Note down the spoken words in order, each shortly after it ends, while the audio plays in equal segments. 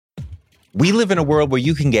We live in a world where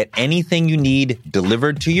you can get anything you need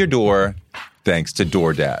delivered to your door thanks to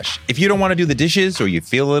DoorDash. If you don't want to do the dishes or you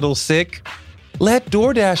feel a little sick, let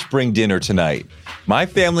DoorDash bring dinner tonight. My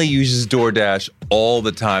family uses DoorDash all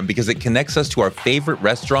the time because it connects us to our favorite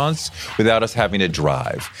restaurants without us having to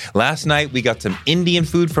drive. Last night, we got some Indian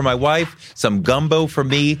food for my wife, some gumbo for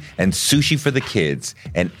me, and sushi for the kids.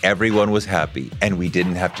 And everyone was happy, and we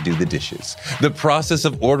didn't have to do the dishes. The process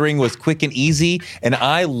of ordering was quick and easy, and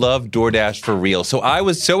I love DoorDash for real. So I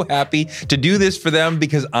was so happy to do this for them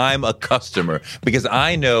because I'm a customer, because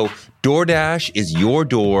I know DoorDash is your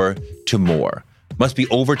door to more. Must be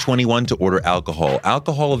over 21 to order alcohol.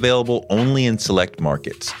 Alcohol available only in select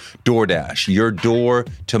markets. DoorDash, your door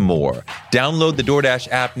to more. Download the DoorDash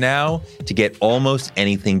app now to get almost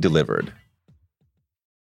anything delivered.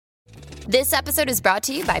 This episode is brought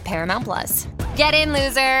to you by Paramount Plus. Get in,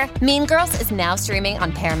 loser! Mean Girls is now streaming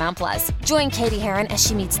on Paramount Plus. Join Katie Heron as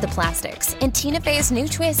she meets the plastics in Tina Fey's new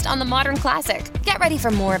twist on the modern classic. Get ready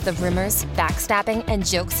for more of the rumors, backstabbing, and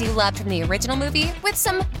jokes you loved from the original movie with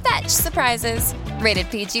some fetch surprises. Rated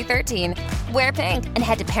PG-13. Wear pink and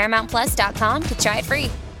head to ParamountPlus.com to try it free.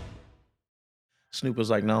 Snoop was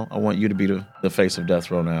like, no, I want you to be the face of Death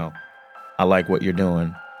Row now. I like what you're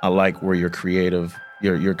doing. I like where your creative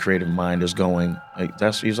mind is going.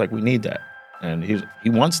 He's like, we need that. And he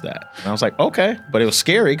wants that. And I was like, okay. But it was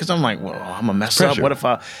scary because I'm like, well, I'm going to mess up. What if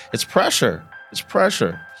it's pressure. It's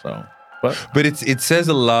pressure. So, but it says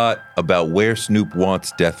a lot about where Snoop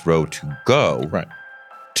wants Death Row to go. Right.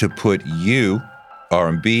 To put you,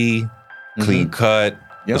 R&B, clean cut,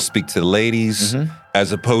 speak to the ladies,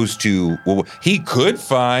 as opposed to, well, he could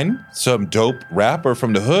find some dope rapper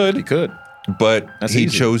from the hood. He could. But he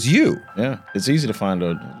chose you. Yeah. It's easy to find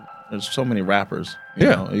there's so many rappers. You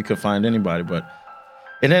know, you could find anybody, but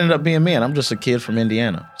it ended up being me. And I'm just a kid from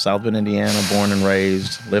Indiana, South Bend, Indiana, born and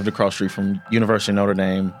raised, lived across the street from University of Notre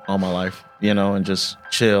Dame all my life, and just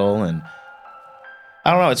chill. And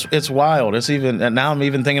I don't know, it's wild. And now I'm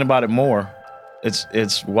even thinking about it more.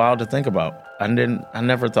 It's wild to think about. I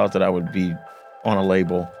never thought that I would be on a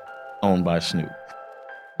label owned by Snoop.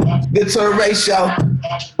 The tour ratio.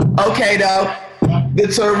 Okay, though. The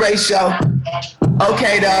tour ratio.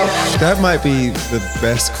 Okay, though. That might be the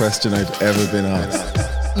best question I've ever been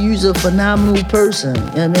asked. You're a phenomenal person.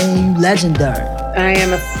 I mean, you legendary. I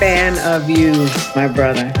am a fan of you, my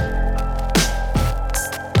brother.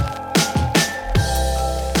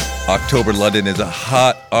 October London is a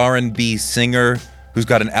hot R&B singer who's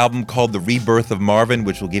got an album called The Rebirth of Marvin,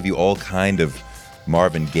 which will give you all kind of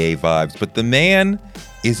Marvin Gaye vibes. But the man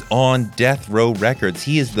is on Death Row Records.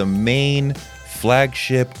 He is the main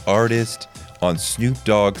flagship artist on Snoop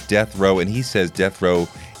Dogg's Death Row, and he says Death Row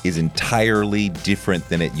is entirely different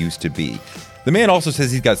than it used to be. The man also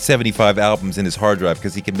says he's got 75 albums in his hard drive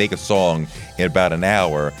because he can make a song in about an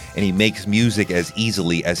hour, and he makes music as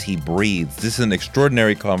easily as he breathes. This is an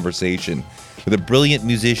extraordinary conversation with a brilliant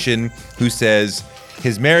musician who says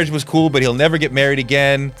his marriage was cool, but he'll never get married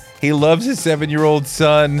again. He loves his 7-year-old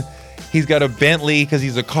son. He's got a Bentley because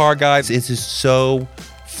he's a car guy. This is so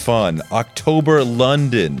fun. October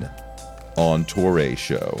London on Touré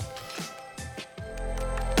Show.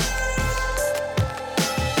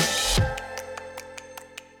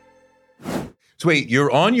 So wait,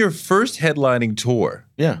 you're on your first headlining tour.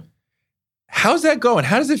 Yeah. How's that going?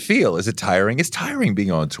 How does it feel? Is it tiring? It's tiring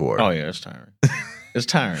being on tour. Oh, yeah, it's tiring. It's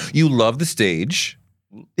tiring. You love the stage.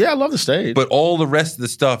 Yeah, I love the stage. But all the rest of the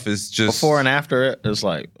stuff is just... Before and after it, it's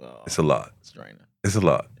like... Oh, it's a lot. It's draining. It's a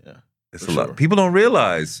lot. Yeah. It's a lot. People don't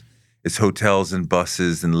realize it's hotels and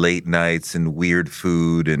buses and late nights and weird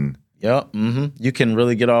food and... Yeah, You can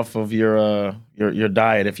really get off of your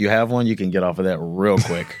diet. If you have one, you can get off of that real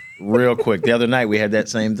quick. Real quick. The other night, we had that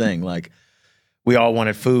same thing. Like, we all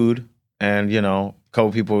wanted food, and, a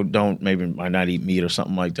couple people might not eat meat or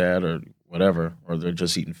something like that or whatever, or they're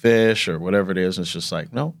just eating fish or whatever it is. And it's just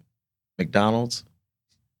like, no, McDonald's,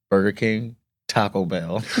 Burger King, Taco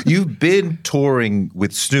Bell. You've been touring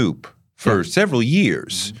with Snoop for several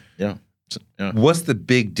years. Yeah. What's the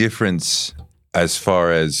big difference as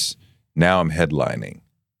far as now I'm headlining?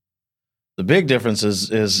 The big difference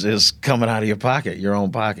is coming out of your pocket, your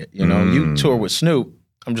own pocket. You tour with Snoop,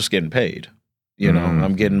 I'm just getting paid.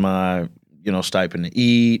 I'm getting my, stipend to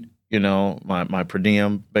eat, my per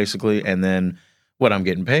diem basically, and then what I'm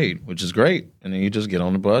getting paid, which is great. And then you just get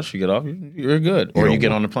on the bus, you get off, you're good. Or you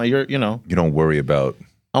get on the plane, You don't worry about...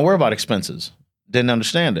 I don't worry about expenses. Didn't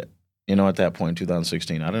understand it, at that point in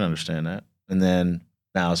 2016. I didn't understand that. And then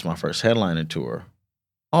now it's my first headlining tour.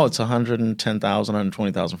 Oh, it's $110,000,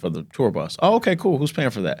 $120,000 for the tour bus. Oh, okay, cool. Who's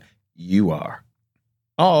paying for that? You are.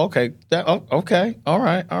 Oh, okay. Okay. All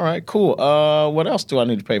right. Cool. What else do I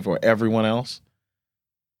need to pay for? Everyone else.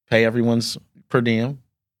 Pay everyone's per diem.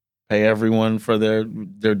 Pay everyone for their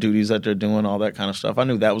duties that they're doing, all that kind of stuff. I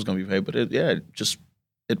knew that was going to be paid, but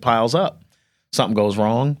it piles up. Something goes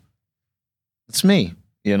wrong. It's me,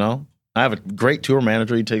 you know. I have a great tour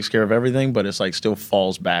manager. He takes care of everything, but it's like still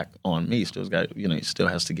falls back on me. He still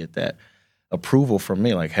has to get that approval from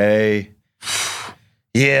me. Like, hey,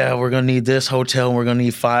 yeah, we're going to need this hotel. We're going to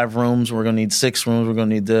need 5 rooms. We're going to need 6 rooms. We're going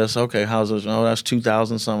to need this. Okay, how's this? Oh, that's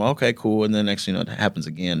 2,000 something. Okay, cool. And then next, it happens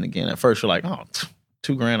again and again. At first, you're like, oh,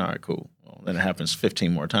 $2,000. All right, cool. Well, then it happens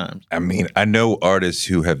 15 more times. I mean, I know artists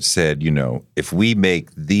who have said, if we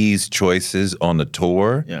make these choices on the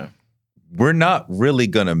tour, we're not really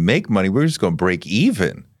going to make money. We're just going to break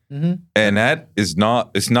even. Mm-hmm. And it's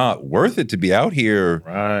not worth it to be out here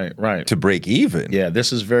right to break even. Yeah,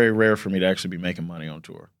 this is very rare for me to actually be making money on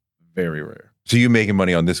tour. Very rare. So you're making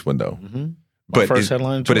money on this one, though? Mm-hmm. My first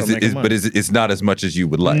headline tour, it's not as much as you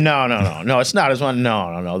would like. No, it's not as much.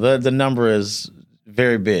 No. The number is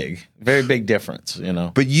very big difference,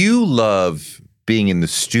 But you love being in the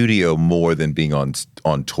studio more than being on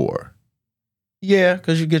tour. Yeah,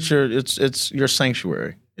 because you get it's your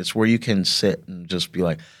sanctuary. It's where you can sit and just be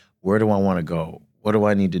like, where do I want to go? What do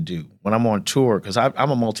I need to do? When I'm on tour, because I'm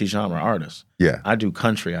a multi-genre artist. Yeah. I do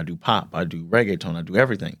country, I do pop, I do reggaeton, I do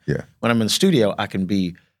everything. Yeah. When I'm in the studio, I can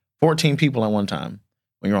be 14 people at one time.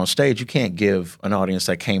 When you're on stage, you can't give an audience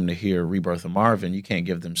that came to hear Rebirth of Marvin, you can't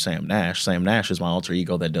give them Sam Nash. Sam Nash is my alter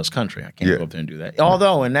ego that does country. I can't go up there and do that.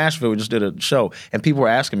 Although in Nashville, we just did a show, and people were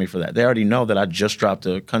asking me for that. They already know that I just dropped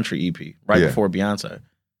a country EP before Beyonce.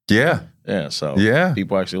 Yeah. Yeah, so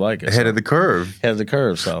people actually like it. Ahead of the curve. Ahead of the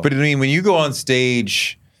curve, so. But I mean, when you go on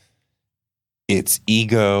stage, it's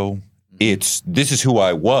ego. It's, this is who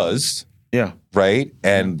I was. Yeah. Right?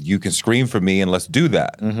 And you can scream for me and let's do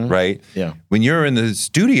that. Mm-hmm. Right? Yeah. When you're in the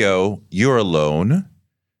studio, you're alone,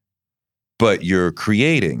 but you're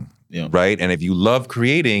creating. Yeah. Right? And if you love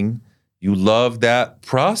creating, you love that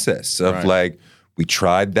process of like, we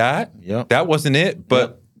tried that. Yeah. That wasn't it,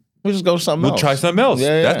 but we'll just go to something else. We'll try something else.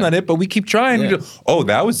 Yeah, That's not it, but we keep trying. Yeah.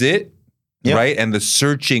 That was it. Yep. Right? And the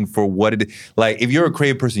searching for what it is. Like, if you're a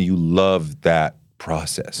creative person, you love that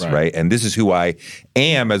process, right? And this is who I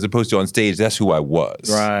am as opposed to on stage, that's who I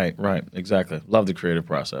was. Right. Exactly. Love the creative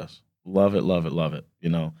process. Love it.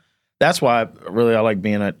 That's why I like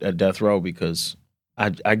being at Death Row, because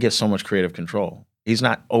I get so much creative control. He's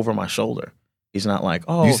not over my shoulder. He's not like,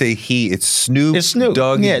 oh. You say he, it's Snoop. It's Snoop.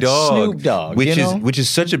 Doggy Dogg. Snoop Dogg. Which is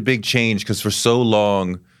such a big change, because for so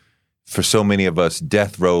long, for so many of us,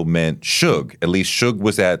 Death Row meant Suge. At least Suge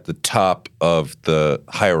was at the top of the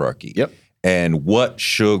hierarchy. Yep. And what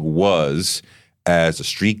Suge was as a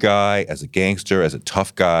street guy, as a gangster, as a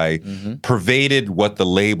tough guy, pervaded what the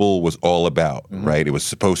label was all about, right? It was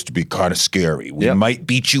supposed to be kind of scary. We might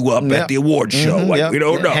beat you up at the award show. Like, we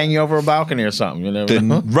don't know. Hang you over a balcony or something. You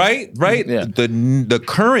know? Right? Yeah. The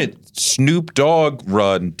current Snoop Dogg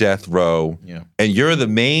run Death Row, and you're the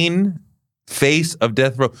main face of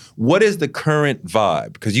Death Row. What is the current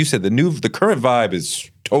vibe? Because you said the current vibe is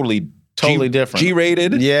totally different.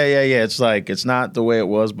 G-rated? Yeah. It's like, it's not the way it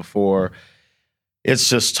was before. It's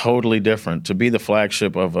just totally different. To be the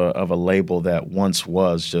flagship of a label that once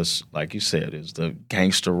was just, like you said, is the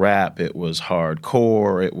gangster rap. It was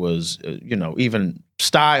hardcore. It was, even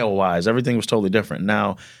style-wise, everything was totally different.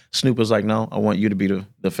 Now, Snoop was like, no, I want you to be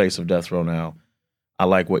the face of Death Row now. I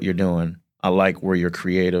like what you're doing. I like where your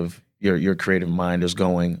creative mind is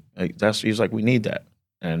going. He's like, we need that.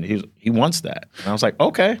 And he wants that. And I was like,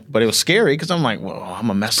 okay. But it was scary, because I'm like, well, I'm going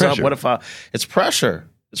to mess up. What if it's pressure.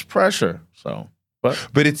 It's pressure. So...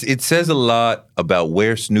 But it says a lot about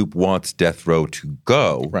where Snoop wants Death Row to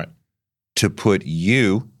go. Right. To put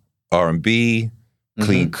you, R&B,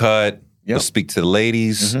 clean cut, speak to the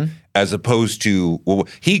ladies, as opposed to, well,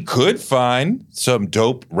 he could find some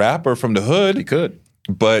dope rapper from the hood. He could.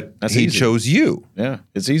 But he chose you. Yeah.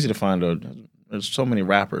 It's easy to find there's so many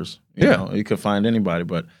rappers. You know, you could find anybody,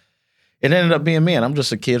 but it ended up being me, and I'm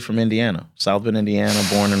just a kid from Indiana, South Bend, Indiana,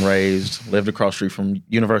 born and raised, lived across the street from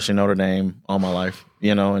University of Notre Dame all my life,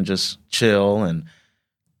 and just chill. And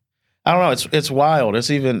I don't know, it's wild.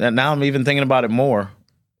 And now I'm even thinking about it more.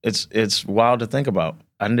 It's wild to think about.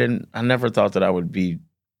 I never thought that I would be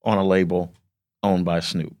on a label owned by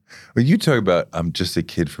Snoop. When you talk about I'm just a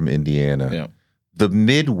kid from Indiana, the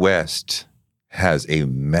Midwest has a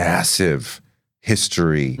massive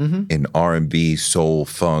history in R&B, soul,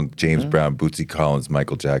 funk, James Brown, Bootsy Collins,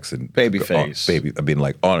 Michael Jackson, Babyface, I mean,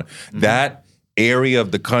 like that area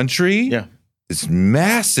of the country is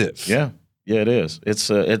massive. Yeah, Yeah, it is. It's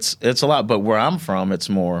a lot. But where I'm from, it's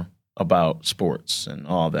more about sports and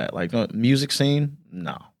all that. Like music scene,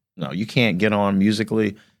 no, you can't get on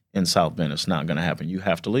musically in South Bend. It's not going to happen. You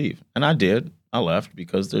have to leave. And I did. I left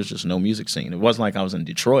because there's just no music scene. It wasn't like I was in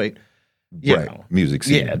Detroit. You know. Music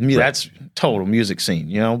scene. Yeah, that's total music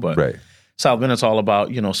scene, but South Bend, it's all about,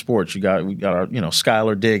 sports. We got our,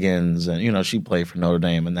 Skylar Diggins, and, she played for Notre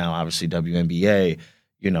Dame, and now obviously WNBA.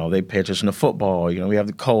 They pay attention to football. We have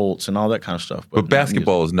the Colts and all that kind of stuff. But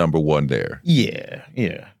basketball is number one there. Yeah.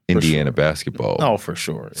 Indiana basketball. Oh, for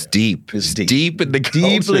sure. It's deep. It's deep. Deep in the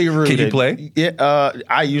deeply rooted. Can you play? Yeah,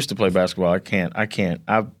 I used to play basketball. I can't.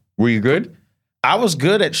 Were you good? I was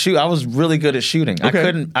good at shoot. I was really good at shooting.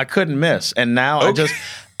 Okay. I couldn't miss. And now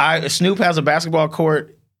Snoop has a basketball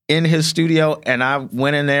court in his studio, and I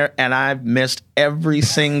went in there and I missed every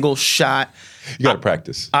single shot. You got to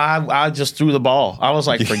practice. I just threw the ball. I was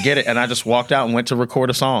like, forget it, and I just walked out and went to record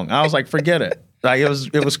a song. I was like, forget it. Like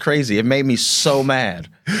it was crazy. It made me so mad.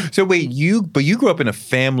 So wait, you grew up in a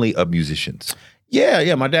family of musicians.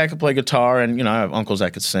 Yeah. My dad could play guitar, and I have uncles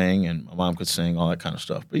that could sing, and my mom could sing, all that kind of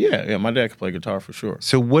stuff. But yeah, my dad could play guitar for sure.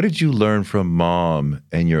 So what did you learn from mom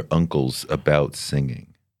and your uncles about singing?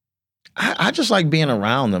 I just like being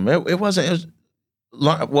around them. I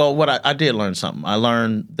did learn something. I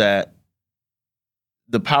learned that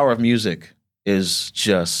the power of music is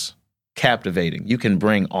just captivating. You can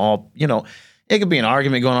bring all, it could be an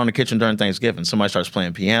argument going on in the kitchen during Thanksgiving. Somebody starts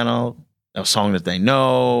playing piano, a song that they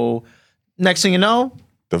know. Next thing you know,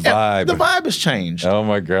 the vibe has changed. Oh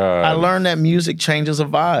my God. I learned that music changes a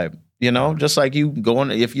vibe. Just like you go in,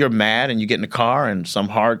 if you're mad and you get in the car and some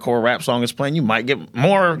hardcore rap song is playing, you might get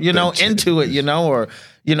more, into it, or,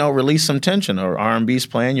 release some tension, or R&B's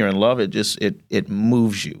playing, you're in love. It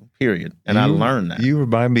moves you, period. And I learned that. You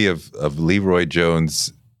remind me of Leroy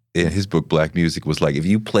Jones in his book, Black Music, was like, if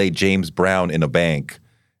you play James Brown in a bank,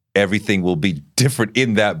 everything will be different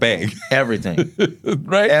in that bank. Everything.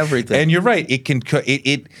 Right? Everything. And you're right. Music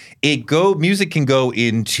can go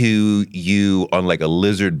into you on like a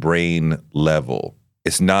lizard brain level.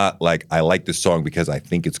 It's not like I like this song because I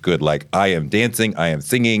think it's good. Like I am dancing, I am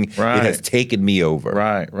singing. Right. It has taken me over.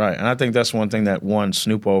 Right. And I think that's one thing that won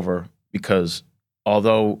Snoop over, because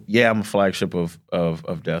although, I'm a flagship of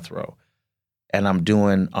Death Row, and I'm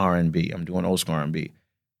doing R&B, I'm doing old school R&B.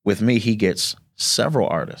 With me, he gets several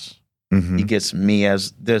artists. Mm-hmm. He gets me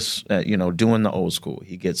as this, doing the old school.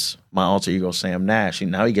 He gets my alter ego, Sam Nash.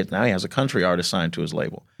 Now he has a country artist signed to his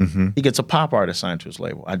label. Mm-hmm. He gets a pop artist signed to his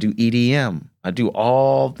label. I do EDM. I do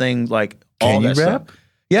all things like all Can that you rap? stuff.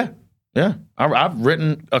 Yeah. I've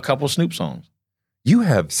written a couple Snoop songs. You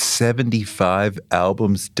have 75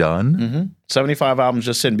 albums done? Mm-hmm. 75 albums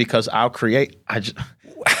just sitting because I'll create. Who's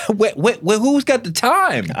got the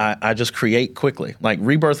time? I just create quickly. Like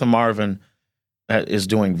Rebirth of Marvin is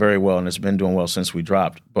doing very well, and it's been doing well since we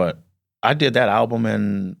dropped. But I did that album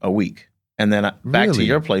in a week. And then Back to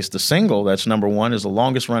Your Place, the single that's number one, is the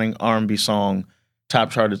longest running R&B song,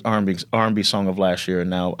 top charted R&B song of last year, and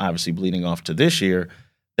now obviously bleeding off to this year.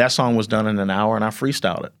 That song was done in an hour, and I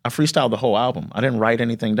freestyled it. I freestyled the whole album. I didn't write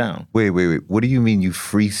anything down. Wait. What do you mean you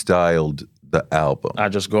freestyled the album? I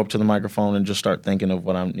just go up to the microphone and just start thinking of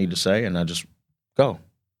what I need to say, and I just go.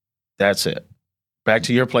 That's it. Back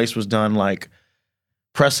to Your Place was done like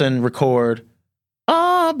press and record.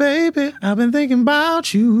 Oh, baby, I've been thinking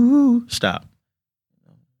about you. Stop.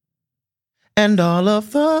 And all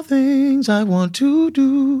of the things I want to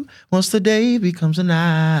do once the day becomes a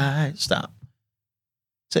night. Stop.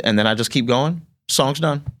 And then I just keep going. Song's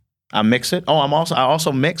done. I mix it. Oh, I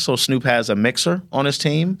also mix. So Snoop has a mixer on his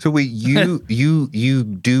team. So wait, you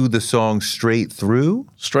do the song straight through?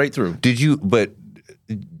 Straight through. But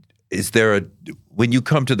is there when you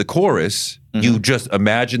come to the chorus, you just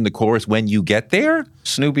imagine the chorus when you get there?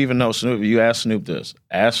 Snoop even knows. Snoop, you ask Snoop this.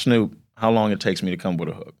 Ask Snoop how long it takes me to come with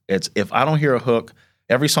a hook. It's if I don't hear a hook,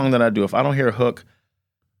 every song that I do, if I don't hear a hook,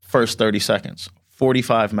 first 30 seconds,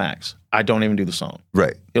 45 max, I don't even do the song.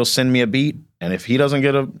 Right. He'll send me a beat, and if he doesn't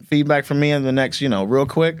get a feedback from me in the next, real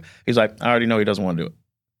quick, he's like, I already know he doesn't want to do it.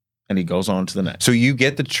 And he goes on to the next. So you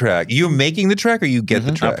get the track. You're making the track, or you get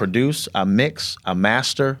the track? I produce, I mix, I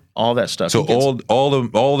master, all that stuff. So all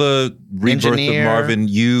the Rebirth of Marvin,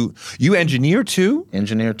 you engineer too?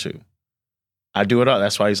 Engineer too. I do it all.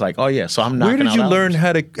 That's why he's like, oh yeah. So I'm knocking out. Where did you albums.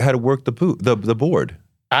 learn how to work the board?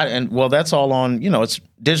 That's all on, it's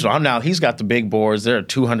digital. He's got the big boards. They're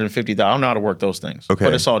 250,000. I don't know how to work those things. Okay.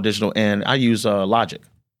 But it's all digital. And I use Logic.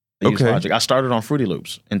 I started on Fruity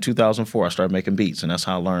Loops in 2004. I started making beats, and that's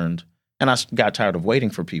how I learned. And I got tired of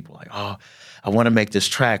waiting for people. Like, oh, I want to make this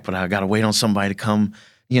track, but I got to wait on somebody to come,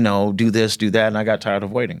 do this, do that. And I got tired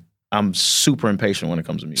of waiting. I'm super impatient when it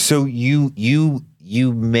comes to music. So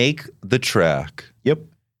you make the track. Yep.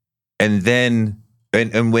 And then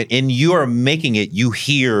when you are making it, you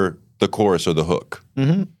hear the chorus or the hook.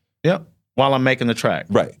 Mm-hmm. Yep. While I'm making the track.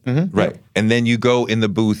 Right. Mm-hmm. Right. Yep. And then you go in the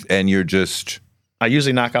booth and you're just... I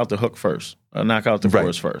usually knock out the hook first. I knock out the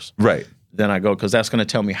chorus first. Right. Then I go, because that's going to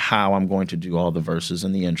tell me how I'm going to do all the verses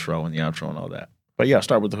and the intro and the outro and all that. But yeah,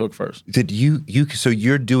 start with the hook first. Did so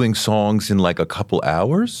you're doing songs in like a couple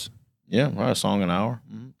hours? Yeah, a song an hour.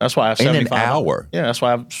 Mm-hmm. That's why I have 75 in an hour. Yeah, that's why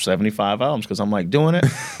I have 75 albums, because I'm like doing it.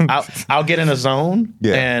 I'll get in a zone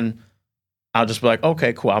and I'll just be like,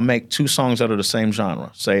 okay, cool. I'll make 2 songs that are the same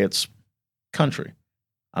genre. Say it's country.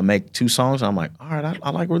 I make 2 songs and I'm like, all right, I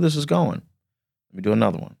like where this is going. Let me do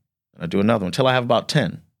another one. And I do another one until I have about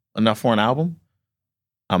 10. Enough for an album.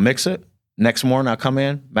 I'll mix it. Next morning I'll come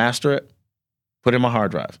in, master it, put it in my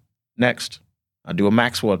hard drive. Next, I do a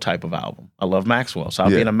Maxwell type of album. I love Maxwell. So I'll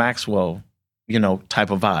be in a Maxwell, type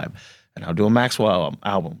of vibe. And I'll do a Maxwell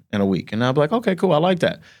album in a week. And I'll be like, okay, cool, I like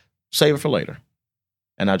that. Save it for later.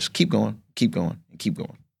 And I'll just keep going, and keep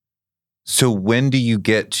going. So when do you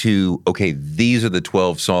get to, okay, these are the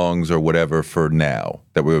 12 songs or whatever for now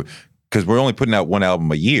because we're only putting out 1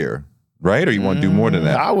 album a year, right? Or you want to do more than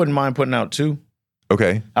that? I wouldn't mind putting out 2.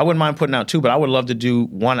 Okay. I wouldn't mind putting out 2, but I would love to do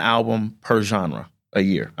 1 album per genre a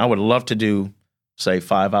year. I would love to do, say,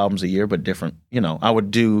 5 albums a year, but different. I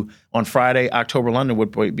would do, on Friday, October London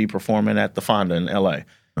would be performing at the Fonda in L.A.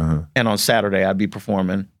 Uh-huh. And on Saturday, I'd be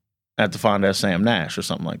performing at the Fonda at Sam Nash or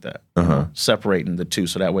something like that. Uh-huh. Separating the 2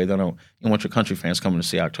 so that way they don't, you want your country fans coming to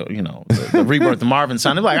see October, the rebirth of Marvin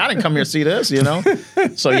sound. They're like, I didn't come here to see this,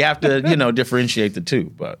 So you have to, differentiate the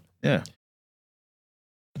 2, but yeah.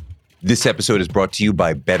 This episode is brought to you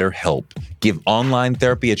by BetterHelp. Give online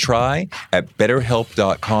therapy a try at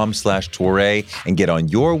betterhelp.com/Toure and get on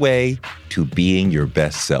your way to being your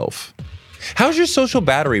best self. How's your social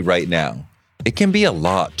battery right now? It can be a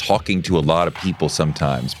lot talking to a lot of people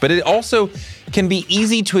sometimes, but it also can be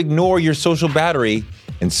easy to ignore your social battery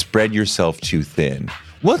and spread yourself too thin.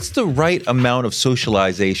 What's the right amount of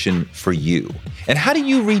socialization for you? And how do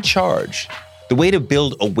you recharge? The way to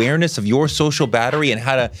build awareness of your social battery and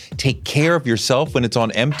how to take care of yourself when it's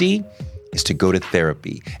on empty is to go to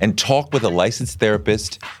therapy and talk with a licensed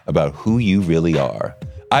therapist about who you really are.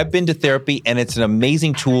 I've been to therapy and it's an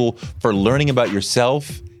amazing tool for learning about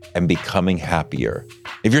yourself and becoming happier.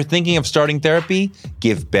 If you're thinking of starting therapy,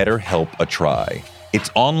 give BetterHelp a try. It's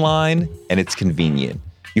online and it's convenient.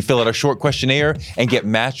 You fill out a short questionnaire and get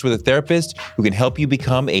matched with a therapist who can help you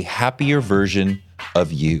become a happier version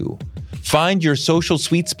of you. Find your social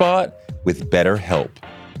sweet spot with BetterHelp.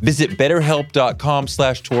 Visit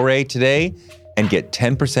betterhelp.com/Toure today and get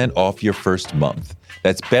 10% off your first month.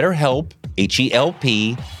 That's BetterHelp,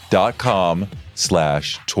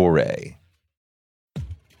 HELP.com/Toure.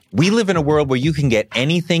 We live in a world where you can get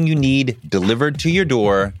anything you need delivered to your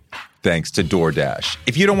door thanks to DoorDash.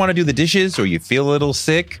 If you don't want to do the dishes or you feel a little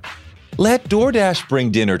sick, let DoorDash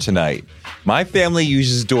bring dinner tonight. My family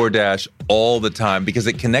uses DoorDash all the time because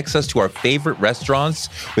it connects us to our favorite restaurants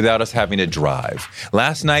without us having to drive.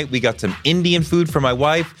 Last night, we got some Indian food for my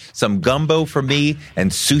wife, some gumbo for me, and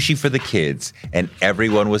sushi for the kids, and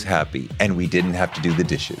everyone was happy, and we didn't have to do the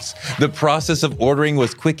dishes. The process of ordering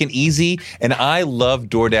was quick and easy, and I love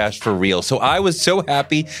DoorDash for real. So I was so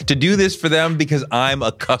happy to do this for them because I'm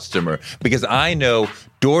a customer, because I know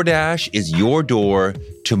DoorDash is your door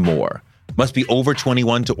to more. Must be over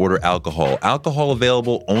 21 to order alcohol. Alcohol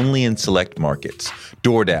available only in select markets.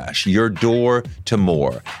 DoorDash, your door to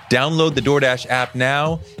more. Download the DoorDash app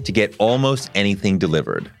now to get almost anything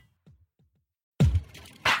delivered.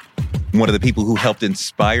 One of the people who helped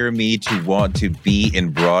inspire me to want to be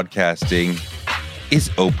in broadcasting is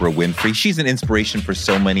Oprah Winfrey. She's an inspiration for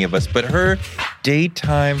so many of us, but her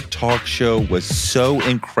daytime talk show was so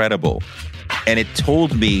incredible. And it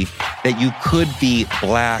told me that you could be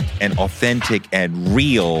Black and authentic and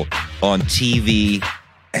real on TV.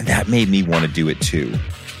 And that made me want to do it too.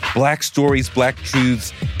 Black Stories, Black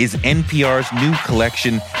Truths is NPR's new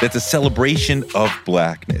collection that's a celebration of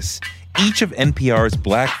Blackness. Each of NPR's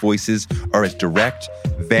Black voices are as direct,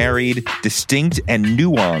 varied, distinct, and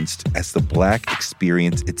nuanced as the Black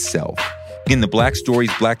experience itself. In the Black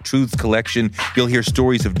Stories, Black Truths collection, you'll hear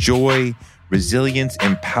stories of joy, resilience,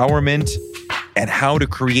 empowerment, and how to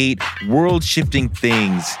create world-shifting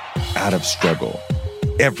things out of struggle.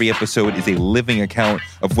 Every episode is a living account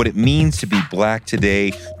of what it means to be Black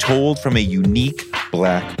today, told from a unique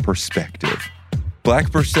Black perspective.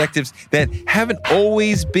 Black perspectives that haven't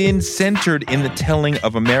always been centered in the telling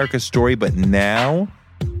of America's story, but now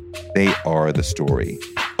they are the story.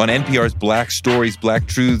 On NPR's Black Stories, Black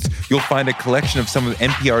Truths, you'll find a collection of some of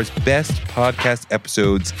NPR's best podcast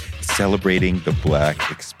episodes celebrating the Black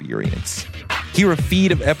experience. Hear a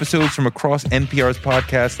feed of episodes from across NPR's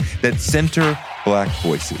podcasts that center Black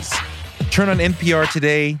voices. Turn on NPR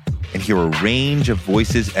today and hear a range of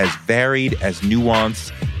voices as varied, as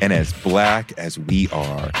nuanced, and as Black as we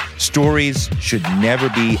are. Stories should never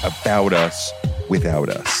be about us without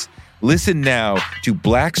us. Listen now to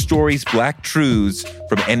Black Stories, Black Truths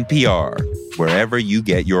from NPR, wherever you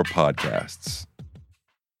get your podcasts.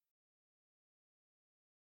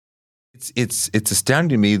 It's astounding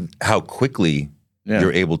to me how quickly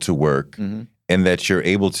you're able to work and that you're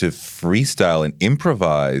able to freestyle and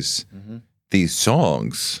improvise these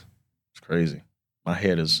songs. It's crazy. My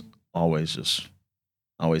head is always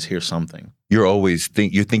I always hear something. You're always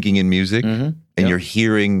you're thinking in music and you're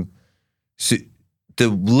hearing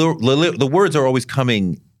the words are always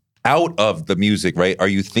coming out of the music, right? Are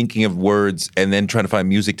you thinking of words and then trying to find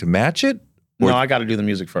music to match it? Or No, I got to do the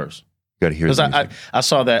music first. You got to hear the music. Because I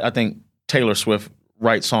saw that. I think Taylor Swift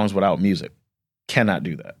writes songs without music. Cannot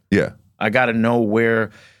do that. Yeah. I got to know where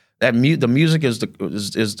the music is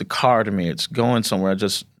the car to me. It's going somewhere.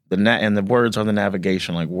 And the words are the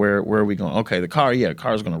navigation. Like where are we going? Okay, the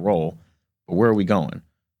car's going to roll, but where are we going?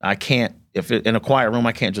 I can't. In a quiet room,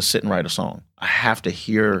 I can't just sit and write a song. I have to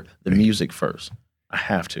hear the music first. I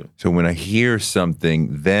have to. So when I hear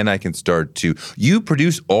something, then I can start to. You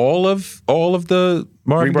produce all of the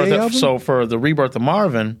Marvin Gaye album? So for the Rebirth of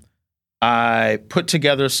Marvin, I put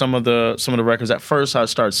together some of the records. At first, I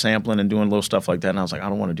started sampling and doing little stuff like that, and I was like, I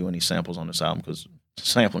don't want to do any samples on this album because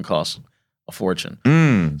sampling costs a fortune.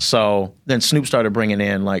 So then Snoop started bringing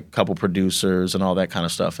in like a couple producers and all that kind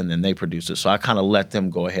of stuff, and then they produced it. So I kind of let them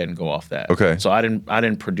go ahead and go off that. Okay. So I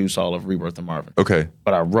didn't produce all of Rebirth of Marvin. Okay.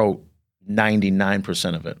 But I wrote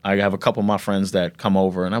 99% of it. I have a couple of my friends that come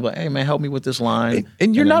over and I'm like, hey man, help me with this line.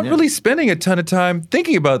 And you're not really spending a ton of time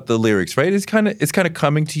thinking about the lyrics, right? It's kind of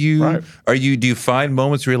coming to you. Right. Do you find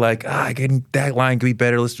moments where you're like, that line could be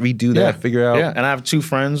better, let's redo that, figure out. Yeah, and I have two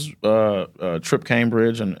friends, Trip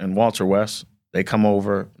Cambridge and Walter West. They come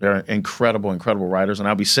over. They're incredible writers. And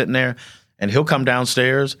I'll be sitting there and he'll come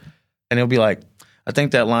downstairs and he'll be like, I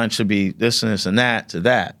think that line should be this and this and that to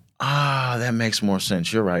that. That makes more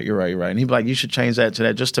sense. You're right. And he'd be like, you should change that to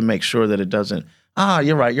that just to make sure that it doesn't,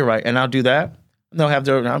 you're right. And I'll do that. And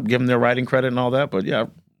I'll give them their writing credit and all that. But yeah, I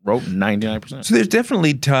wrote 99%. So there's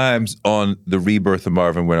definitely times on the Rebirth of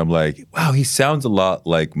Marvin when I'm like, wow, he sounds a lot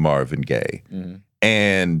like Marvin Gaye.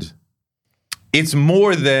 And it's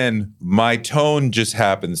more than my tone just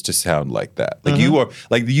happens to sound like that. Like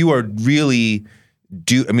you are really...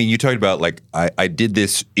 you talked about like I did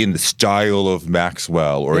this in the style of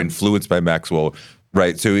Maxwell or influenced by Maxwell,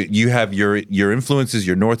 right? So you have your influences,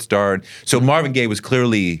 your North Star. So Marvin Gaye was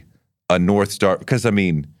clearly a North Star because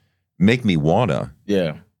Make Me Wanna.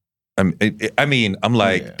 Yeah. I'm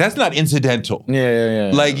like that's not incidental.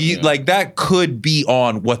 Yeah. Like that could be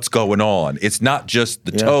on what's going on. It's not just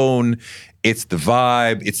the tone. It's the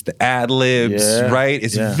vibe. It's the ad libs, right?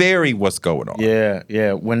 It's very what's going on.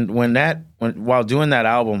 Yeah. While doing that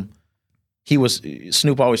album,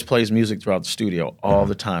 Snoop always plays music throughout the studio all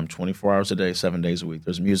the time, 24 hours a day, 7 days a week.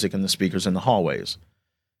 There's music in the speakers in the hallways.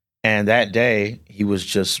 And that day, he was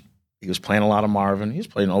playing a lot of Marvin. He was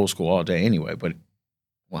playing old school all day anyway, but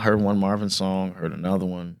I heard one Marvin song, heard another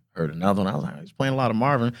one. I was like, he's playing a lot of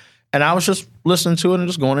Marvin. And I was just listening to it and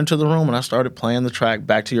just going into the room and I started playing the track,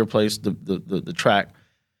 Back to Your Place, the track.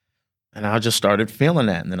 And I just started feeling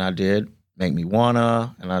that. And then I did Make Me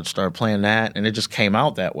Wanna, and I started playing that, and it just came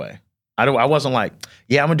out that way. I wasn't like,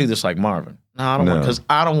 I'm gonna do this like Marvin. No, I don't want, because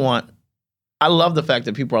I love the fact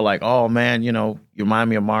that people are like, oh man, you remind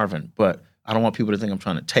me of Marvin, but I don't want people to think I'm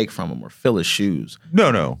trying to take from him or fill his shoes.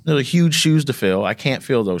 No. They're huge shoes to fill. I can't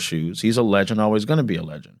fill those shoes. He's a legend, always gonna be a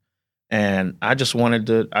legend. And I just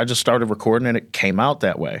started recording and it came out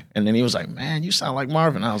that way. And then he was like, man, you sound like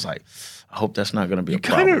Marvin. I was like, I hope that's not going to be a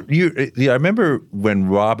problem. I remember when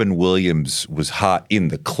Robin Williams was hot in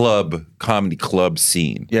the comedy club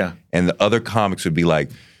scene. Yeah. And the other comics would be like,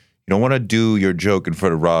 you don't want to do your joke in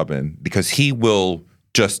front of Robin because he will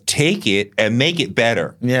just take it and make it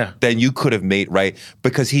better than you could have made, right?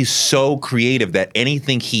 Because he's so creative that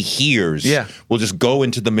anything he hears will just go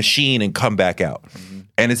into the machine and come back out.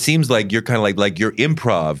 And it seems like you're kind of like you're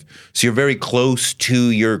improv. So you're very close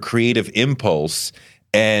to your creative impulse.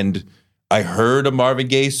 And I heard a Marvin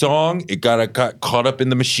Gaye song. It got caught up in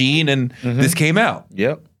the machine and this came out.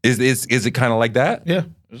 Yep. Is it kind of like that? Yeah,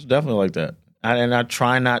 it's definitely like that. And I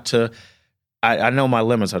try not to, I know my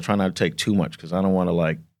limits. I try not to take too much because I don't want to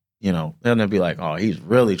you know, then they'll be like, oh, he's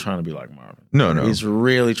really trying to be like Marvin. No. He's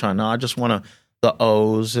really trying. No, I just want the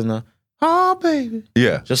O's and the, oh, baby.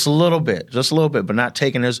 Yeah. Just a little bit, but not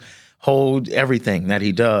taking his whole everything that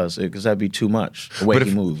he does, because that'd be too much, the way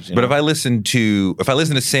he moves. But if I listen to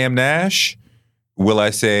Sam Nash, will I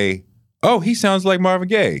say, oh, he sounds like Marvin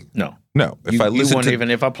Gaye? No. If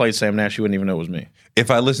I played Sam Nash, you wouldn't even know it was me. If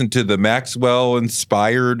I listened to the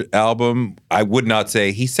Maxwell-inspired album, I would not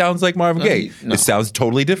say he sounds like Marvin Gaye. No. It sounds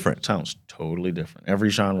totally different. It sounds totally different. Every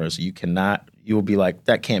genre, so you will be like,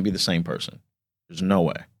 that can't be the same person. There's no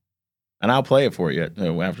way. And I'll play it for you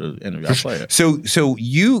after the interview. I'll play it. So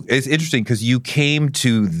it's interesting because you came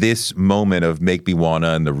to this moment of Make Me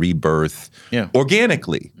Wanna and the rebirth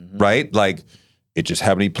organically, right? Like, it just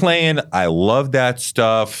happened to be playing. I love that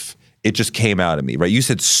stuff. It just came out of me, right? You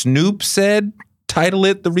said Snoop said, title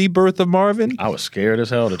it The Rebirth of Marvin? I was scared as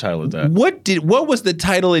hell to title it that. What was the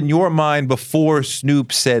title in your mind before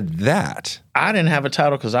Snoop said that? I didn't have a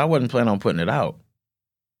title because I wasn't planning on putting it out.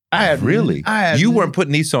 You weren't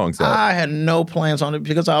putting these songs out? I had no plans on it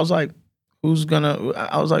because I was like, I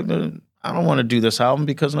don't want to do this album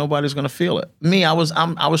because nobody's gonna feel it. Me, I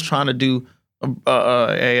was trying to do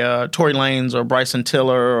a Tory Lanez or Bryson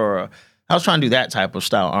Tiller, I was trying to do that type of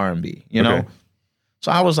style R&B, you know?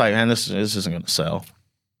 So I was like, man, this isn't gonna sell.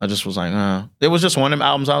 I just was like, It was just one of them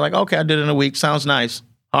albums I was like, okay, I did it in a week, sounds nice.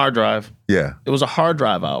 Hard drive. Yeah. It was a hard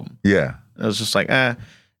drive album. Yeah. It was just like, And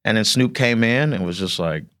then Snoop came in and was just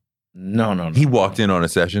like, no. He walked in on a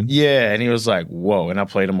session? Yeah, and he was like, whoa. And I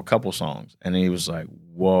played him a couple songs. And he was like,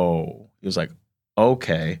 whoa. He was like,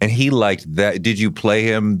 okay. And he liked that. Did you play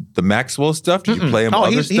him the Maxwell stuff? Did you play him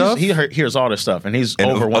other stuff? He hears all this stuff, and he's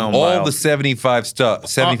overwhelmed of by all the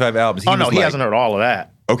 75 albums. He hasn't heard all of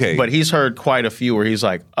that. Okay. But he's heard quite a few where he's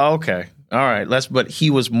like, okay, all right, but he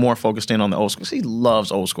was more focused in on the old school. He loves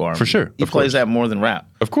old school R&B. For sure. He plays that more than rap.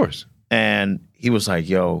 Of course. And he was like,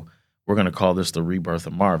 yo, we're going to call this The Rebirth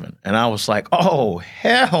of Marvin. And I was like, oh,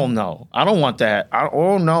 hell no. I don't want that. I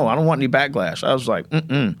don't want any backlash. I was like,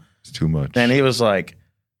 It's too much. And he was like,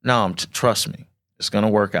 no, trust me. It's going to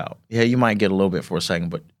work out. Yeah, you might get a little bit for a second,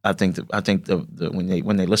 but I think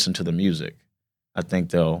when they listen to the music, I think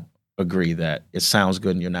they'll agree that it sounds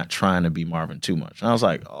good and you're not trying to be Marvin too much. And I was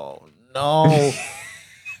like, oh, no.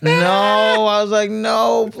 No, I was like,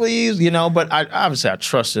 no, please, but I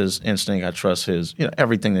trust his instinct. I trust his,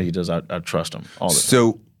 everything that he does, I trust him all the time.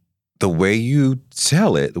 So the way you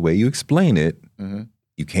tell it, the way you explain it,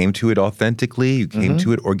 you came to it authentically, you came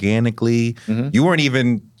to it organically. You weren't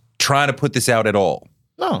even trying to put this out at all.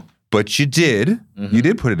 No. But you did. You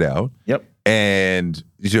did put it out. Yep. And,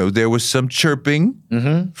 there was some chirping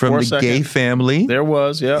from the Gaye family. There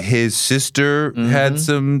was, yeah. His sister had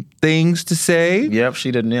some things to say. Yep,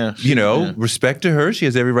 she didn't, yeah. Respect to her. She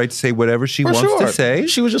has every right to say whatever she wants to say.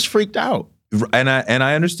 She was just freaked out. And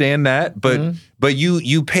I understand that, but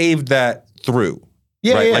you paved that through.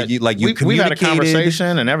 Yeah, right? yeah. Like you communicated. We had a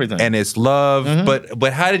conversation and everything. And it's love.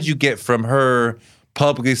 But how did you get from her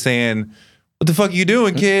publicly saying, what the fuck are you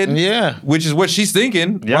doing, kid? Yeah. Which is what she's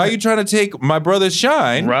thinking. Yeah. Why are you trying to take my brother's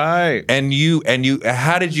shine? Right. And you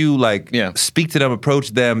how did you speak to them,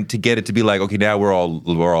 approach them to get it to be like, okay, now we're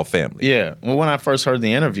all family? Yeah. Well, when I first heard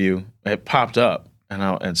the interview, it popped up. And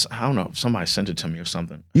I don't know, somebody sent it to me or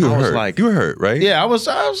something. You were hurt. Was like, you were hurt, right? Yeah, I was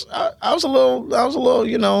a little, I was a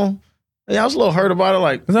little hurt about it.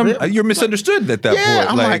 Like, you're misunderstood at that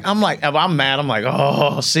point. I'm like, if I'm mad, I'm like,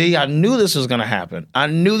 oh, see, I knew this was gonna happen.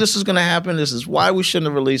 This is why we shouldn't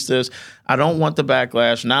have released this. I don't want the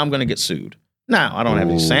backlash. Now I'm gonna get sued. Now I don't have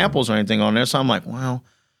any samples or anything on there, so I'm like, well,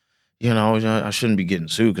 I shouldn't be getting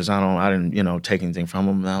sued because I didn't, take anything from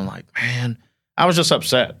them. And I'm like, man, I was just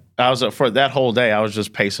upset. For that whole day, I was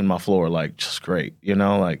just pacing my floor, like, just great,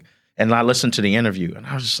 and I listened to the interview, and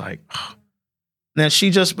I was just like, oh.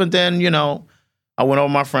 But then, I went over to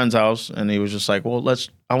my friend's house, and he was just like, well,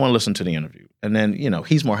 I want to listen to the interview. And then,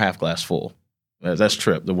 he's more half glass full. That's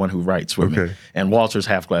Tripp, the one who writes with me. And Walter's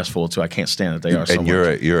half glass full, too. I can't stand that they are so much.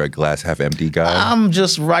 And you're a glass half empty guy? I'm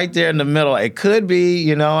just right there in the middle. It could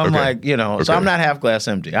be, so I'm not half glass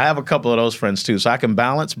empty. I have a couple of those friends, too, so I can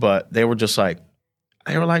balance, but they were just like,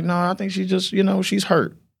 no, I think she just, she's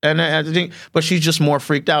hurt. And I think, but she's just more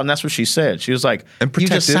freaked out, and that's what she said. She was like, and protective.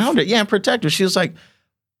 You just sounded, and protective. She was like,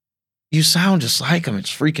 you sound just like him. It's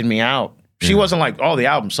freaking me out. She wasn't like, oh, the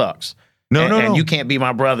album sucks. No. And you can't be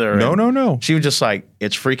my brother. No. She was just like,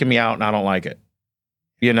 it's freaking me out, and I don't like it.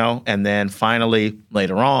 And then finally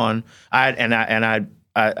later on, I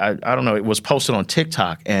don't know, it was posted on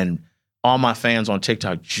TikTok, and all my fans on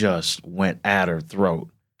TikTok just went at her throat.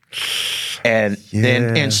 And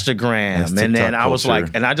then Yeah. Instagram. That's And then TikTok I was culture.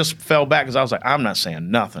 like, and I just fell back because I was like, I'm not saying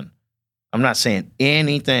nothing. I'm not saying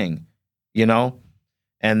anything, you know?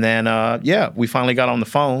 And then, we finally got on the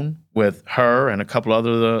phone with her and a couple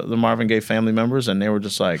other the Marvin Gaye family members, and they were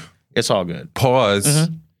just like, it's all good. Pause.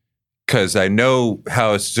 Because I know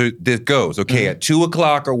how this goes. Okay, at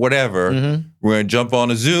 2:00 or whatever, we're going to jump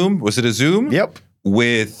on a Zoom. Was it a Zoom? Yep.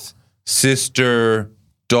 With sister,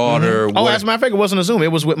 daughter. Oh, as a matter of fact, it wasn't a Zoom.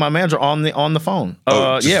 It was with my manager on the phone.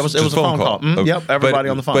 It was a phone call. Okay. Yep, everybody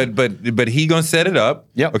on the phone. But he gonna set it up.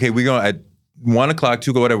 Yep. Okay, we're gonna at 1:00,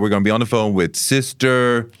 2:00, whatever. We're gonna be on the phone with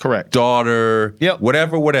sister, Correct. daughter, Yep.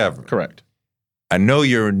 whatever. Correct. I know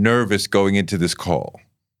you're nervous going into this call.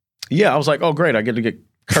 Yeah, I was like, oh, great. I get to get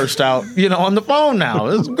cursed out, on the phone now.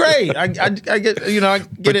 It's great. I get, I get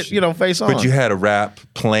it, face on. But you had a rap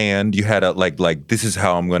planned. You had a like this is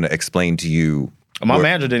how I'm gonna explain to you. My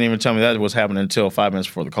manager didn't even tell me that was happening until 5 minutes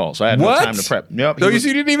before the call. So I had no time to prep. Yep. So you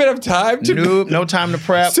didn't even have time to. No time to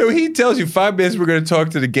prep. So he tells you 5 minutes we're going to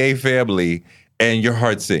talk to the Gaye family, and your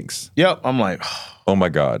heart sinks. Yep. I'm like, oh my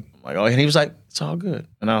God. And he was like, it's all good.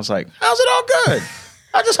 And I was like, how's it all good?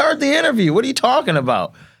 I just heard the interview. What are you talking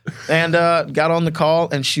about? And got on the call,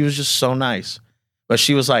 and she was just so nice. But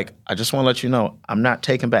she was like, I just want to let you know, I'm not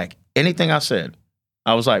taking back anything I said.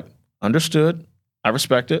 I was like, understood. I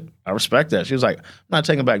respect it. I respect that. She was like, I'm not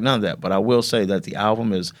taking back none of that, but I will say that the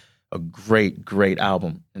album is a great, great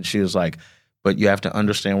album. And she was like, but you have to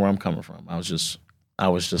understand where I'm coming from. I was just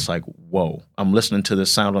like, whoa. I'm listening to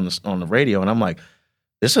this sound on the radio, and I'm like,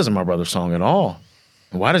 this isn't my brother's song at all.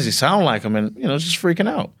 Why does he sound like him? And just freaking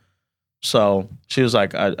out. So she was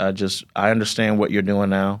like, I understand what you're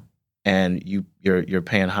doing now, and you're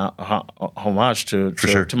paying homage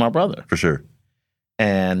to my brother. For sure.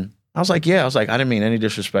 And I was like, I didn't mean any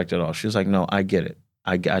disrespect at all. She was like, no, I get it.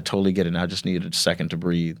 I totally get it. And I just needed a second to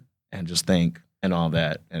breathe and just think and all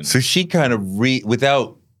that. And so she kind of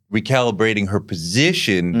without recalibrating her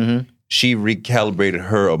position, she recalibrated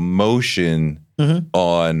her emotion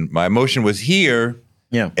on my emotion was here,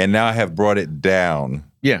 and now I have brought it down.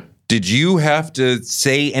 Yeah. Did you have to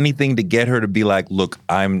say anything to get her to be like, look,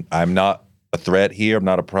 I'm not a threat here. I'm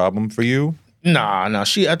not a problem for you? Nah.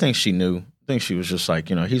 I think she knew. I think she was just like,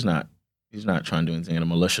 he's not trying to do anything in a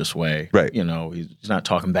malicious way. Right. He's not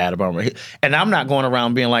talking bad about me. And I'm not going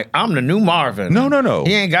around being like, I'm the new Marvin. No.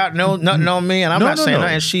 He ain't got nothing on me. And I'm not saying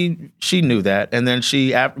that. And she knew that. And then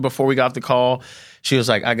before we got off the call, she was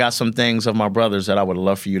like, I got some things of my brother's that I would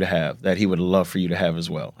love for you to have, that he would love for you to have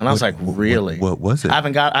as well. And I was like, really? What was it? I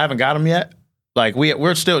haven't got them yet. Like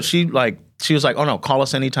we're still, she was like, oh no, call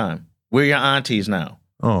us anytime. We're your aunties now.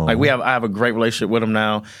 Oh. Like I have a great relationship with him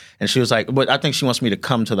now. And she was like, but I think she wants me to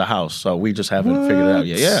come to the house. So we just haven't figured it out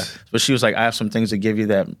yet. Yeah. But she was like, I have some things to give you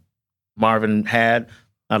that Marvin had.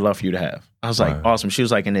 I'd love for you to have. I was like, awesome. She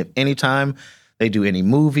was like, and if anytime they do any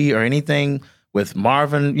movie or anything with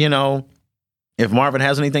Marvin, if Marvin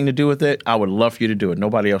has anything to do with it, I would love for you to do it.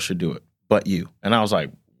 Nobody else should do it but you. And I was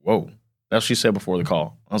like, whoa. That's what she said before the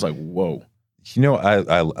call. I was like, whoa.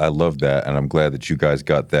 I love that. And I'm glad that you guys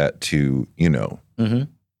got that to,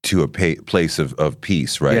 to a place of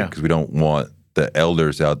peace, right? Because we don't want the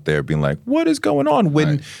elders out there being like, what is going on?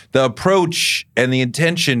 When the approach and the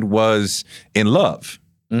intention was in love,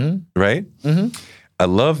 right? I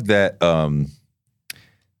love that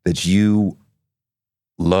that you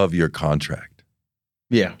love your contract.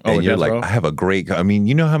 Yeah. And you're like, I have a great, how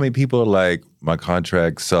many people are like, my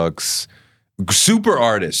contract sucks. Super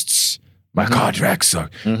artists, my contract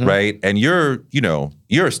sucks, right? And you're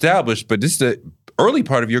established, but this is the early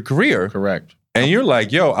part of your career. Correct. And you're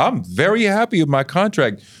like, yo, I'm very happy with my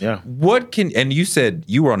contract. Yeah. And you said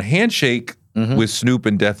you were on Handshake with Snoop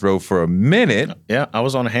and Death Row for a minute. Yeah, I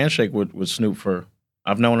was on a Handshake with Snoop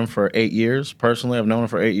I've known him for 8 years. Personally, I've known him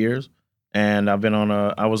for 8 years. And I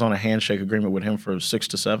was on a Handshake agreement with him for 6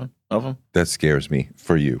 to 7 of them. That scares me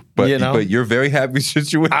for you. But you're very happy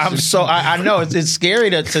situation. I know it's scary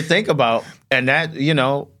to think about. And that,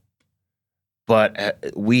 but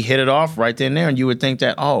we hit it off right then and there. And you would think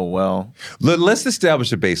that, oh, well. Let's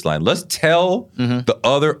establish a baseline. Let's tell the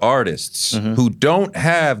other artists who don't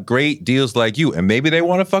have great deals like you, and maybe they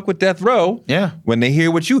want to fuck with Death Row when they hear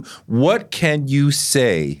what can you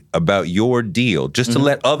say about your deal just to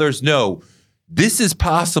let others know this is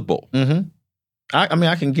possible?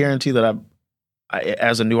 I can guarantee that I,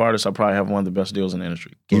 as a new artist, I probably have one of the best deals in the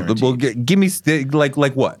industry. Guaranteed. Well, give me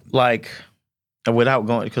like what? Like without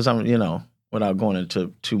going, because without going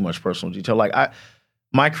into too much personal detail, like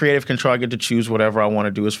my creative control, I get to choose whatever I want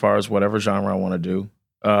to do as far as whatever genre I want to do.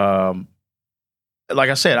 Like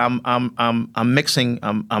I said, I'm mixing,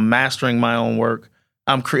 I'm mastering my own work.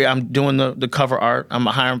 I'm doing the cover art. I'm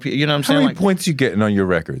hiring people. You know what I'm saying? How many points you getting on your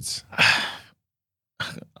records?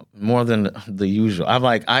 More than the usual.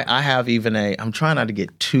 I have even I'm trying not to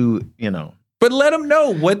get too, But let them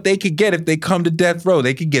know what they could get if they come to Death Row.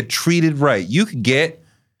 They could get treated right. You could get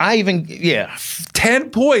 10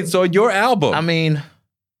 points on your album. I mean,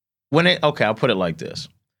 I'll put it like this.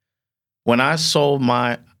 When I sold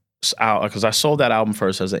because I sold that album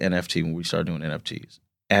first as an NFT when we started doing NFTs,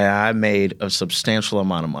 and I made a substantial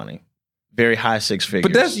amount of money, very high six figures.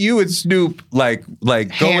 But that's you and Snoop, like going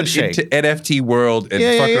Handshake. into NFT world and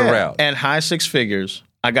fucking around. And high six figures,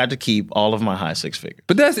 I got to keep all of my high six figures.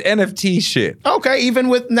 But that's NFT shit. Okay, even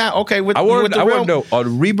with now, okay, with I want the to know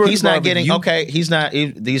on Rebirth. He's not getting He's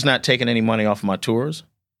not taking any money off of my tours.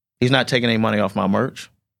 He's not taking any money off my merch.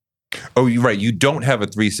 Oh, you're right. You don't have a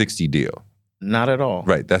 360 deal. Not at all.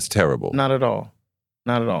 Right. That's terrible. Not at all.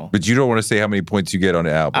 Not at all. But you don't want to say how many points you get on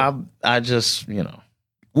the album. I just,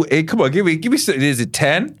 Hey, come on, give me. Is it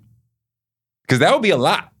 10? Because that would be a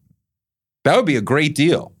lot. That would be a great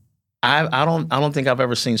deal. I don't think I've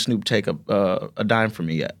ever seen Snoop take a dime from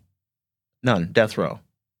me yet. None. Death Row.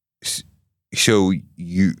 So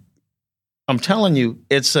you. I'm telling you,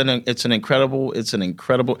 it's an incredible.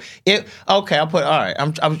 All right.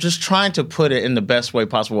 I'm just trying to put it in the best way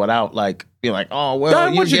possible without like being like, oh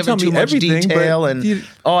well, you're giving too much detail and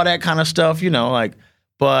all that kind of stuff,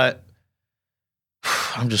 But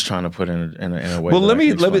I'm just trying to put it in a way. Well,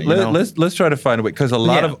 let's try to find a way, because a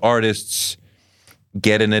lot of artists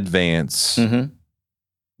get an advance. Mm-hmm.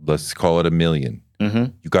 Let's call it $1 million. Mm-hmm.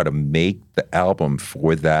 You got to make the album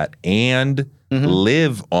for that and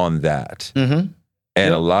live on that. Mm-hmm.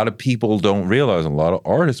 And a lot of people don't realize, a lot of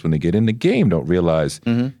artists when they get in the game don't realize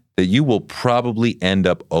that you will probably end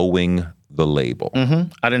up owing the label. Mm-hmm.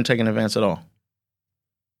 I didn't take an advance at all.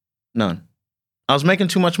 None. I was making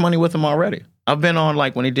too much money with him already. I've been on,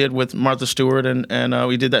 like when he did with Martha Stewart and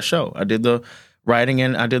we did that show. I did the writing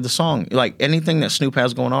and I did the song. Like anything that Snoop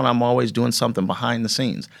has going on, I'm always doing something behind the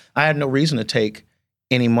scenes. I had no reason to take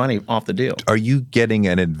any money off the deal. Are you getting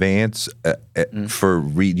an advance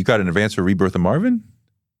you got an advance for Rebirth of Marvin?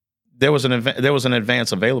 There was an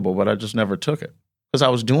advance available, but I just never took it because I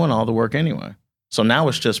was doing all the work anyway. So now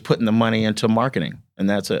it's just putting the money into marketing, and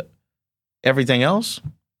that's it. Everything else,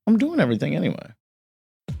 I'm doing everything anyway.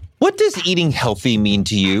 What does eating healthy mean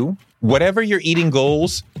to you? Whatever your eating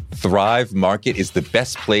goals, Thrive Market is the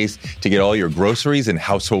best place to get all your groceries and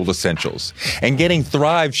household essentials. And getting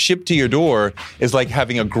Thrive shipped to your door is like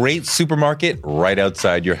having a great supermarket right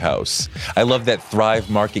outside your house. I love that Thrive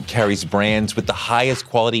Market carries brands with the highest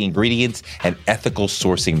quality ingredients and ethical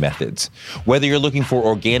sourcing methods. Whether you're looking for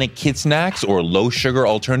organic kid snacks or low sugar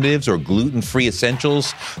alternatives or gluten-free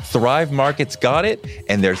essentials, Thrive Market's got it,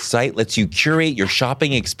 and their site lets you curate your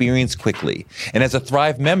shopping experience quickly. And as a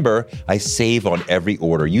Thrive member, I save on every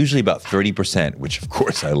order, usually about 30%, which of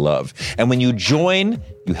course I love. And when you join,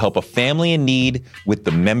 you help a family in need with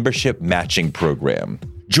the membership matching program.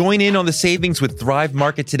 Join in on the savings with Thrive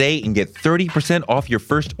Market today and get 30% off your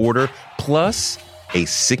first order plus a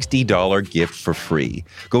 $60 gift for free.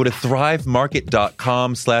 Go to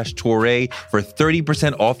thrivemarket.com/Toure for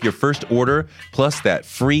 30% off your first order plus that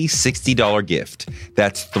free $60 gift.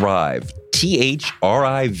 That's Thrive,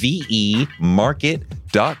 THRIVE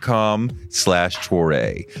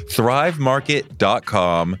market.com/Toure.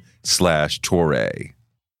 thrivemarket.com/Toure.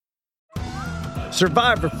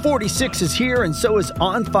 Survivor 46 is here, and so is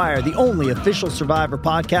On Fire, the only official Survivor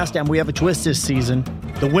podcast, and we have a twist this season.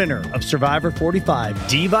 The winner of Survivor 45,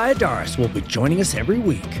 Dee Valladares, will be joining us every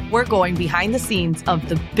week. We're going behind the scenes of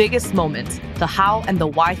the biggest moments, the how and the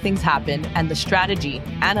why things happen, and the strategy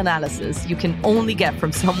and analysis you can only get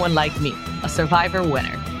from someone like me, a Survivor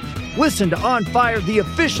winner. Listen to On Fire, the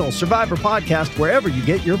official Survivor podcast, wherever you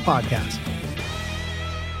get your podcasts.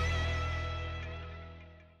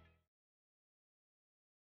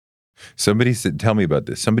 Somebody said, tell me about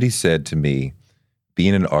this. Somebody said to me,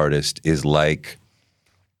 being an artist is like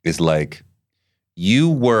you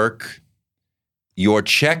work, your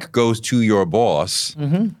check goes to your boss,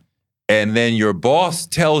 and then your boss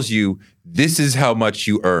tells you, this is how much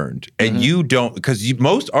you earned. And you don't, because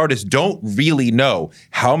most artists don't really know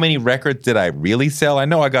how many records did I really sell. I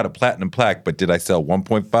know I got a platinum plaque, but did I sell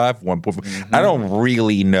 1.5, 1.4? I don't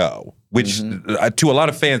really know, which to a lot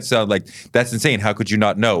of fans sound like, that's insane. How could you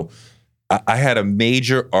not know? I had a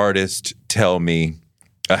major artist tell me,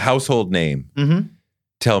 a household name,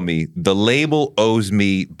 tell me the label owes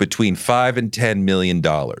me between $5 and $10 million.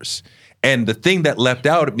 And the thing that leapt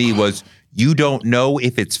out at me was, you don't know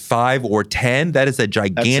if it's 5 or 10. That is a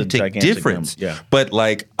gigantic difference. Yeah. But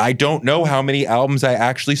like, I don't know how many albums I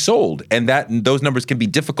actually sold, and those numbers can be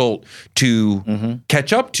difficult to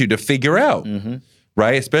catch up to figure out,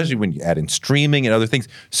 right? Especially when you add in streaming and other things.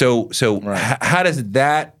 So how does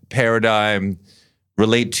that paradigm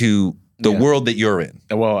relate to the world that you're in?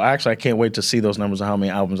 Well, actually, I can't wait to see those numbers of how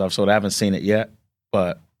many albums I've sold. I haven't seen it yet,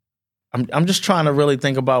 but I'm just trying to really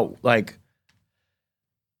think about like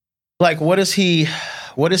what is he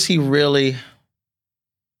really,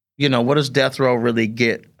 what does Death Row really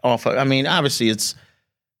get off of? I mean, obviously it's,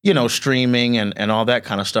 streaming and all that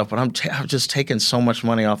kind of stuff, but I've just taken so much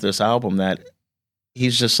money off this album that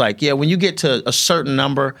he's just like, when you get to a certain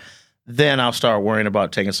number, then I'll start worrying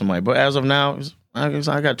about taking some money. But as of now,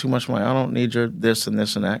 I got too much money. I don't need your this and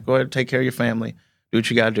this and that. Go ahead and take care of your family. Do what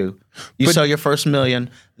you got to do. You sell your first $1 million,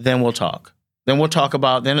 then we'll talk. Then we'll talk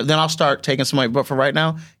about, then I'll start taking some money. But for right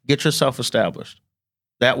now, get yourself established.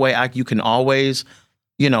 That way you can always,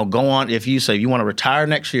 go on. If you say you want to retire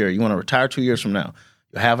next year, you want to retire 2 years from now,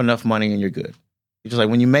 you have enough money and you're good. You're just like,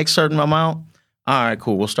 when you make certain amount, all right,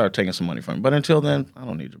 cool, we'll start taking some money from you. But until then, I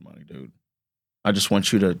don't need your money, dude. I just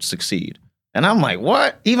want you to succeed. And I'm like,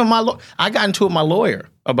 what? Even I got into it with my lawyer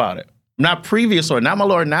about it. Not previous lawyer, not my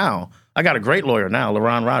lawyer now. I got a great lawyer now,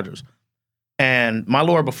 LaRon Rogers. And my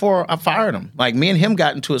lawyer before, I fired him. Like, me and him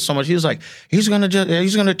got into it so much. He was like, he's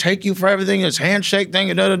gonna take you for everything, his handshake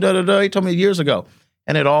thing, and da-da-da-da-da. He told me years ago.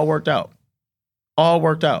 And it all worked out. All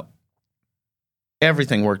worked out.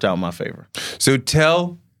 Everything worked out in my favor. So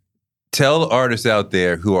tell artists out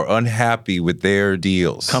there who are unhappy with their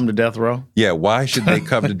deals. Come to Death Row? Yeah, why should they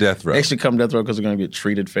come to Death Row? They should come to Death Row because they're going to get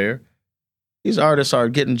treated fair. These artists are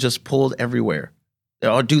getting just pulled everywhere.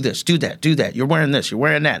 Oh, do this, do that, do that. You're wearing this, you're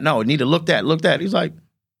wearing that. No, you need to look that. He's like,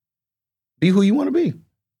 be who you want to be.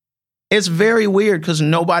 It's very weird because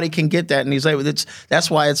nobody can get that. And he's like,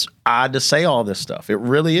 that's why it's odd to say all this stuff. It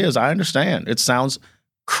really is. I understand. It sounds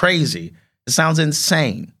crazy. It sounds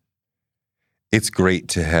insane. It's great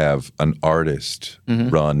to have an artist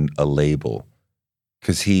run a label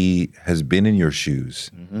because he has been in your shoes.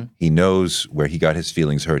 He knows where he got his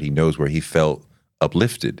feelings hurt. He knows where he felt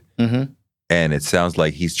uplifted. And it sounds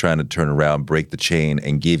like he's trying to turn around, break the chain,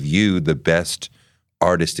 and give you the best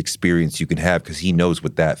artist experience you can have because he knows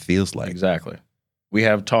what that feels like. Exactly. We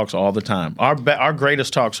have talks all the time. Our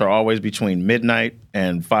greatest talks are always between midnight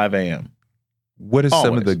and 5 a.m. What is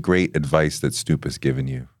some of the great advice that Snoop has given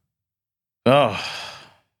you? Oh,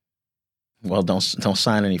 well, don't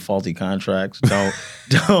sign any faulty contracts. Don't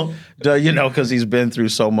because he's been through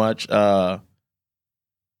so much.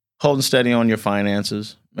 Holding steady on your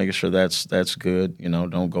finances, making sure that's good.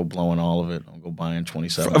 Don't go blowing all of it. Don't go buying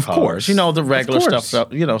 27 cars. Course. The regular stuff.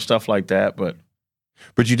 Stuff like that. But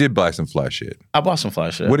you did buy some fly shit. I bought some fly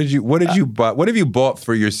shit. What did you buy? What have you bought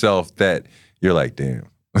for yourself that you're like, damn?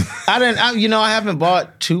 I haven't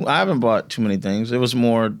bought too many things. It was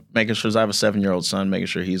more making sure I have a 7-year-old son, making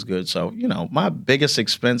sure he's good. So, my biggest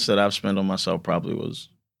expense that I've spent on myself probably was,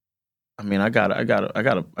 I got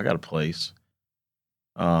a place.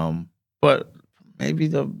 But maybe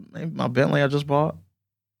my Bentley I just bought,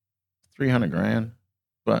 $300,000.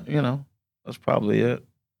 But, that's probably it.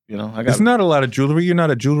 It's not a lot of jewelry. You're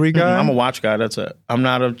not a jewelry guy. I'm a watch guy. That's it. I'm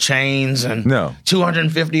not a chains and no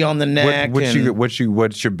 250 on the neck. What's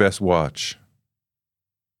your best watch?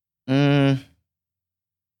 Probably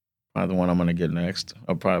the one I'm gonna get next.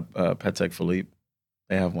 Probably Patek Philippe.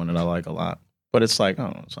 They have one that I like a lot, but it's like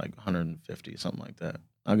it's like 150, something like that.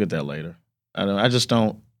 I'll get that later. I don't want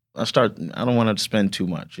to spend too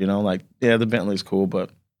much. The Bentley's cool, but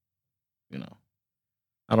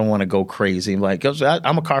I don't want to go crazy. Like,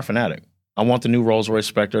 I'm a car fanatic. I want the new Rolls-Royce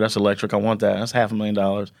Spectre. That's electric. I want that. That's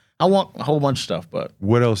 $500,000. I want a whole bunch of stuff, but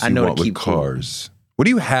what else I know you want to keep with cars? Cool. What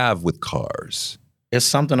do you have with cars? It's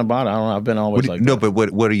something about it. I don't know. I've been always like no, but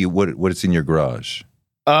what's in your garage?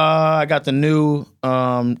 I got the new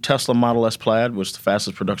Tesla Model S Plaid, which is the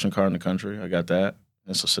fastest production car in the country. I got that.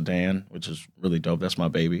 It's a sedan, which is really dope. That's my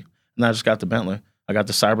baby. And I just got the Bentley. I got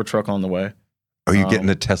the Cybertruck on the way. Are you getting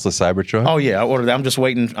the Tesla Cybertruck? Oh yeah, I ordered that. I'm just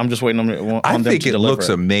waiting on them to deliver. I think it looks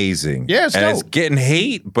amazing. Yeah, it's dope. It's getting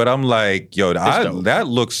hate, but I'm like, that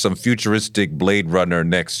looks some futuristic Blade Runner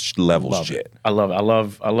next level shit. I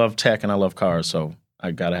love tech and I love cars, so I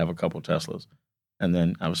got to have a couple Teslas, and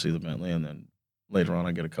then obviously the Bentley, and then later on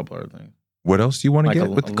I get a couple other things. What else do you want to get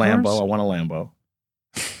with the Lambo? cars? I want a Lambo.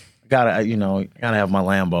 Gotta have my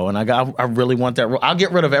Lambo, and I really want that. I'll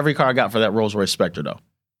get rid of every car I got for that Rolls-Royce Spectre though.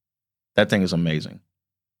 That thing is amazing.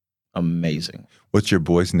 Amazing. What's your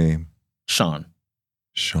boy's name? Sean.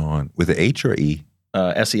 Sean. With an H or E?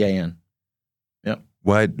 S-E-A-N. Yep.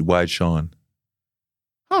 Why Sean?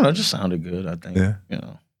 I don't know. It just sounded good, I think. Yeah. You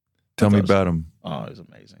know. Tell me about him. Oh, he's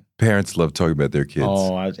amazing. Parents love talking about their kids.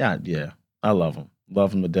 Oh, yeah. I love him.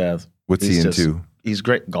 Love him to death. What's he into? He's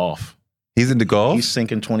great golf. He's into golf? He's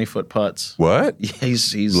sinking 20-foot putts. What? Yeah,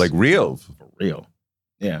 he's like real. For real.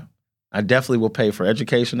 Yeah. I definitely will pay for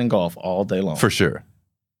education and golf all day long. For sure.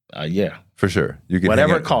 Yeah. For sure. You can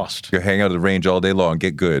whatever it costs. You can hang out at the range all day long,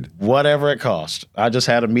 get good. Whatever it costs. I just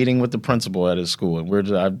had a meeting with the principal at his school,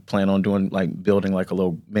 and I plan on building like a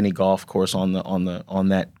little mini golf course on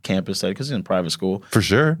that campus because he's in private school. For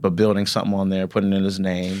sure. But building something on there, putting in his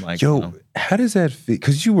name. How does that feel?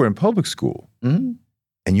 Because you were in public school. Mm-hmm.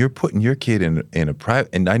 And you're putting your kid in a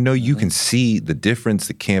private, and I know you can see the difference,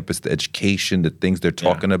 the campus, the education, the things they're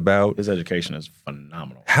talking about. His education is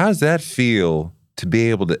phenomenal. How does that feel to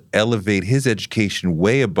be able to elevate his education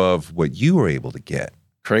way above what you were able to get?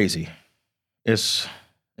 Crazy. It's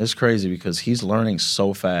crazy because he's learning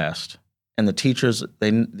so fast. And the teachers,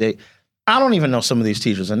 they I don't even know some of these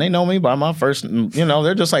teachers, and they know me by my first,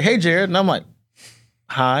 they're just like, hey, Jared. And I'm like,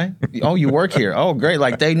 hi. Oh, you work here. Oh, great.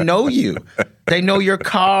 Like, they know you. They know your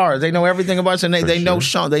car. They know everything about you. And they know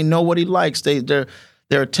Sean. They know what he likes. They're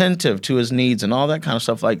attentive to his needs and all that kind of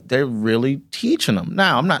stuff. Like, they're really teaching him.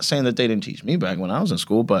 Now, I'm not saying that they didn't teach me back when I was in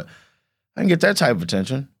school, but I didn't get that type of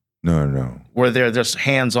attention. No. Where they're just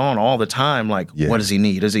hands-on all the time. Like, what does he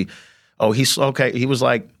need? He's okay. He was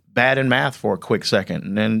like bad in math for a quick second.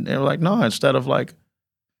 And then they were like, no, instead of like,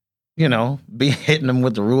 be hitting him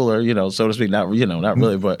with the ruler, so to speak. Not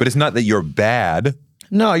really, but it's not that you're bad.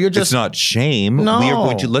 No, you're just. It's not shame. No. We are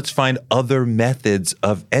going to let's find other methods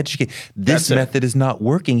of educating. This method is not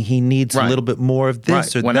working. He needs a little bit more of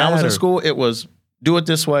this or when that. When I was in school, it was do it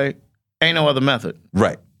this way. Ain't no other method.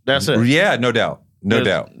 Right. That's it. Yeah, no doubt. No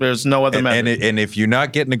doubt. There's no other method. And if you're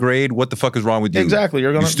not getting a grade, what the fuck is wrong with you? Exactly.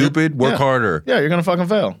 You're stupid. Work harder. Yeah, you're gonna fucking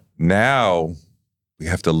fail. Now we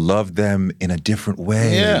have to love them in a different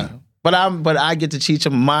way. Yeah. But I get to teach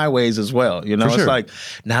them my ways as well. It's like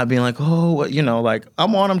not being like, like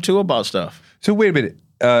I'm on them too about stuff. So wait a minute.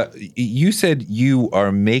 You said you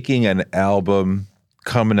are making an album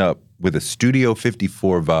coming up with a Studio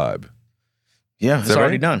 54 vibe. Yeah, it's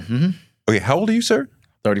already done. Mm-hmm. Okay, how old are you, sir?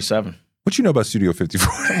 37. What you know about Studio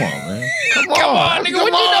 54? Come on, man. Come on, nigga. What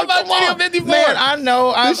you know about Studio 54? Man, I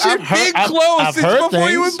know. This shit been closed since before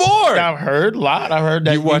you was born. I've heard a lot. I heard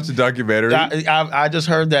that. You watched the documentary? I just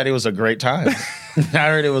heard that it was a great time. I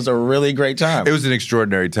heard it was a really great time. It was an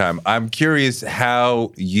extraordinary time. I'm curious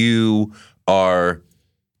how you are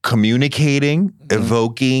communicating,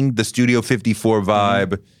 evoking the Studio 54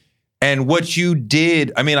 vibe, and what you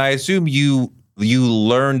did. I mean, I assume you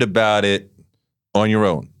learned about it on your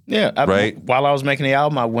own. Yeah, right. While I was making the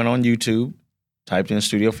album, I went on YouTube, typed in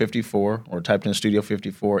Studio 54 or typed in Studio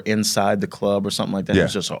 54 inside the club or something like that. Yeah. It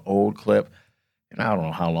was just an old clip. And I don't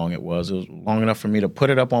know how long it was. It was long enough for me to put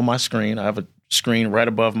it up on my screen. I have a screen right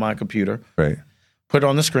above my computer. Right. Put it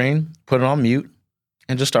on the screen, put it on mute,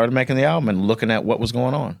 and just started making the album and looking at what was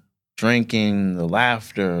going on. Drinking, the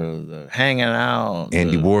laughter, the hanging out.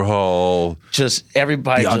 Andy Warhol. Just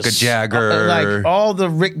everybody. Bianca Jagger. Like all the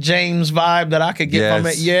Rick James vibe that I could get from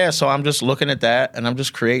it. Yeah, so I'm just looking at that and I'm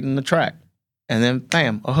just creating the track. And then,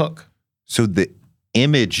 bam, a hook. So the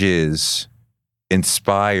images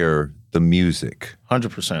inspire the music.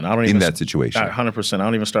 100%. I don't even in that situation. 100%. I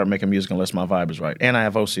don't even start making music unless my vibe is right. And I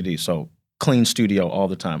have OCD, so clean studio all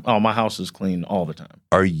the time. Oh, my house is clean all the time.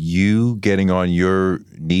 Are you getting on your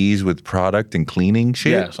knees with product and cleaning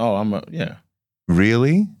shit? Yes. Oh, yeah.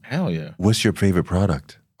 Really? Hell yeah. What's your favorite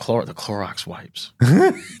product? The Clorox wipes.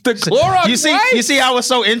 The Clorox wipes? You see I was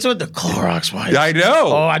so into it? The Clorox wipes. I know.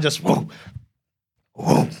 Oh, I just, whoa,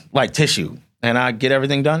 like tissue. And I get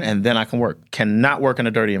everything done, and then I can work. Cannot work in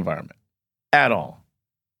a dirty environment. At all.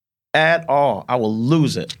 At all. I will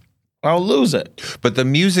lose it. I'll lose it. But the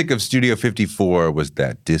music of Studio 54 was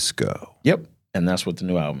that disco. Yep. And that's what the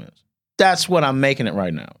new album is. That's what I'm making it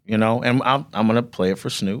right now, And I'm going to play it for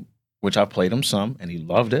Snoop, which I played him some, and he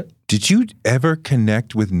loved it. Did you ever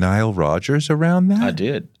connect with Nile Rodgers around that? I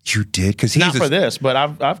did. You did? Because not for this, but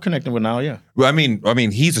I've connected with Nile, yeah. Well, I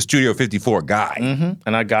mean, he's a Studio 54 guy. Mm-hmm.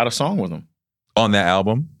 And I got a song with him. On that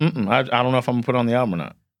album? I don't know if I'm going to put it on the album or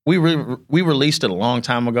not. We released it a long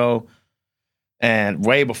time ago, and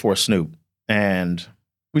way before Snoop. And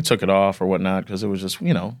we took it off or whatnot because it was just,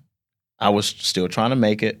 I was still trying to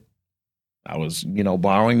make it. I was,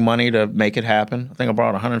 borrowing money to make it happen. I think I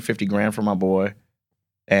borrowed $150,000 from my boy.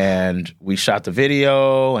 And we shot the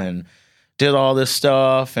video and did all this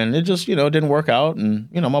stuff. And it just, didn't work out. And,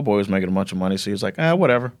 my boy was making a bunch of money. So he was like,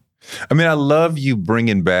 whatever. I mean, I love you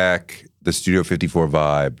bringing back the Studio 54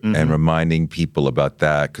 vibe and reminding people about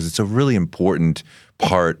that, because it's a really important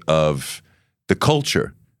part of the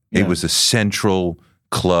culture. It was a central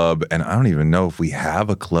club, and I don't even know if we have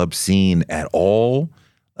a club scene at all.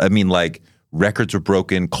 I mean, like, records are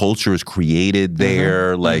broken, culture is created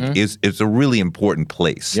there. Like, it's a really important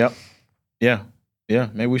place. Yep. Yeah. Yeah.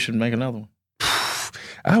 Maybe we should make another one.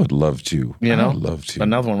 I would love to. You know? I would love to.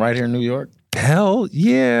 Another one right here in New York? Hell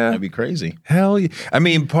yeah. That'd be crazy. Hell yeah. I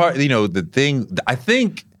mean, I'm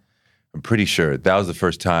pretty sure that was the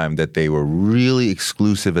first time that they were really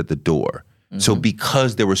exclusive at the door. So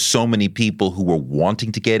because there were so many people who were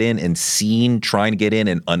wanting to get in and trying to get in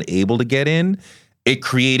and unable to get in, it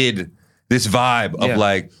created this vibe of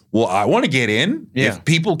like, well, I want to get in if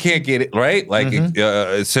people can't get it, right? Like,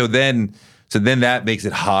 so then that makes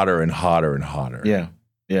it hotter and hotter and hotter. Yeah.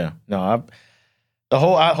 Yeah. No, the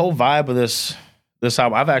whole vibe of this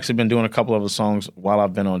album, I've actually been doing a couple of the songs while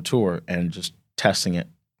I've been on tour and just testing it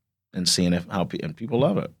and seeing and people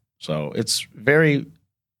love it. So it's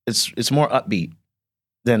more upbeat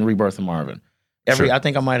than Rebirth of Marvin. I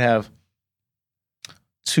think I might have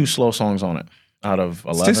 2 slow songs on it out of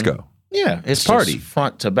 11. It's disco. Yeah, it's party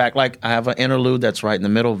front to back. Like, I have an interlude that's right in the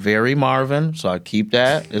middle, very Marvin. So I keep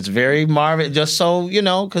that. It's very Marvin, just so you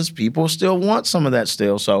know, because people still want some of that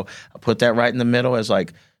still. So I put that right in the middle as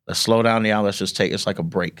like, let's slow down the album. It's like a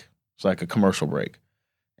break. It's like a commercial break,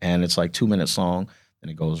 and it's like 2-minute song. Then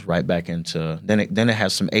it goes right back into then it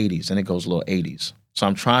has some 80s, and it goes a little 80s. So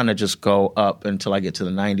I'm trying to just go up until I get to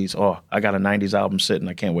the 90s. Oh, I got a 90s album sitting.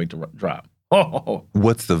 I can't wait to drop. Oh.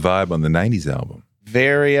 What's the vibe on the 90s album?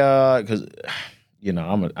 Very, because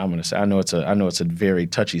I'm gonna say I know it's a very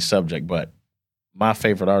touchy subject, but my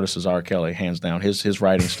favorite artist is R. Kelly, hands down. His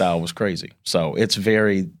writing style was crazy. So it's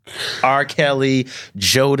very R. Kelly,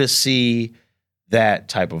 Jodeci, that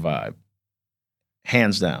type of vibe,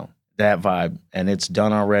 hands down. That vibe, and it's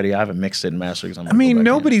done already. I haven't mixed it and mastered it. I mean,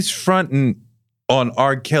 nobody's fronting on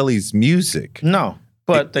R. Kelly's music. No,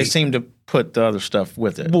 but they seem to put the other stuff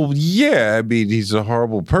with it. Well, yeah, I mean, he's a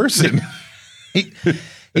horrible person.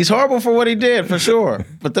 He's horrible for what he did, for sure.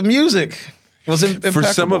 But the music was impeccable. For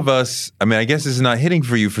some of us, I mean, I guess this is not hitting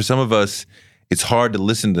for you. For some of us, it's hard to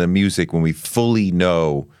listen to the music when we fully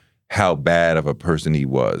know how bad of a person he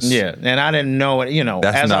was. Yeah, and I didn't know it.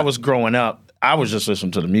 I was growing up, I was just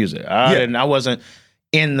listening to the music. I wasn't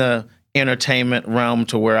in the entertainment realm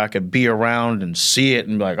to where I could be around and see it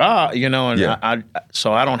and be like,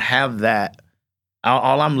 so I don't have that.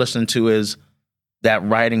 All I'm listening to is that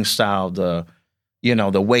writing style, the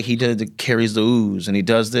way he carries the ooze and he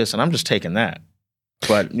does this, and I'm just taking that.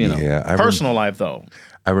 But, personal life though.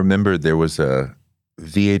 I remember there was a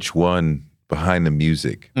VH1 Behind the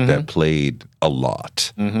Music that played a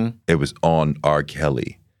lot. It was on R.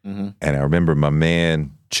 Kelly. And I remember my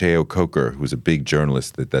man, Cheo Coker, who was a big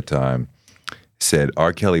journalist at that time, said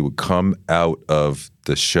R. Kelly would come out of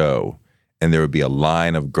the show and there would be a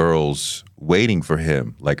line of girls waiting for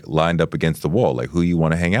him, like lined up against the wall, like, who you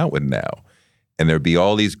want to hang out with now? And there'd be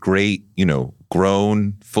all these great,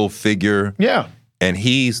 grown, full figure. Yeah. And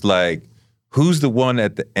he's like, who's the one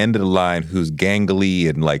at the end of the line who's gangly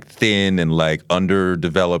and like thin and like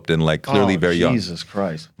underdeveloped and like clearly very young? Jesus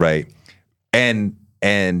Christ. Right. And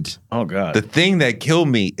oh God. The thing that killed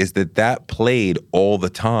me is that played all the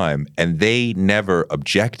time, and they never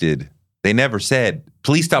objected. They never said,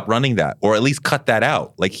 please stop running that, or at least cut that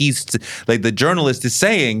out. Like the journalist is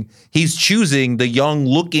saying, he's choosing the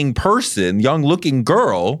young-looking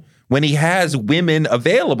girl when he has women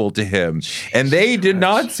available to him. And they did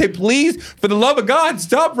not say, please, for the love of God,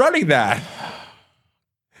 stop running that.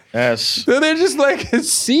 Yes. So they're just like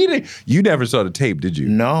seating. You never saw the tape, did you?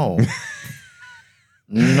 No.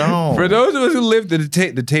 No. For those of us who lived,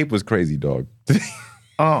 the tape was crazy, dog.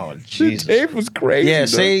 Oh, Jesus. The tape was crazy. Yeah,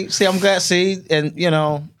 dog. see, I'm glad,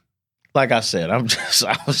 and like I said, I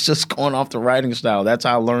was just going off the writing style. That's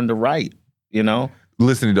how I learned to write,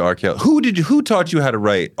 Listening to R. Kelly. Who taught you how to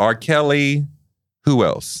write? R. Kelly, who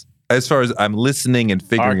else? As far as I'm listening and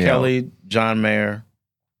figuring out. R. Kelly, John Mayer,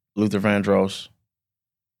 Luther Vandross,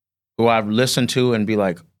 who I've listened to and be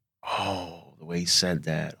like, oh, the way he said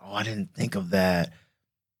that. Oh, I didn't think of that.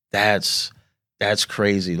 That's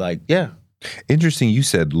crazy. Like, yeah. Interesting. You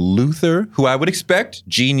said Luther, who I would expect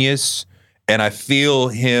genius, and I feel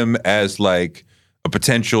him as like a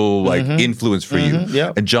potential like influence for you.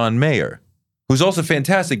 Yeah. And John Mayer, who's also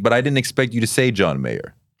fantastic, but I didn't expect you to say John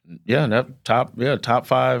Mayer. Yeah, that top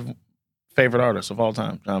 5 favorite artists of all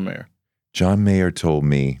time, John Mayer. John Mayer told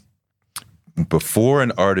me before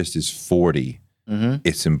an artist is 40,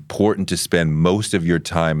 it's important to spend most of your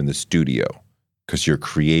time in the studio because you're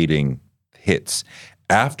creating hits.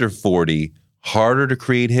 After 40, harder to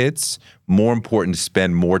create hits, more important to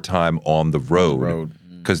spend more time on the road.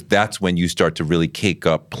 Because that's when you start to really kick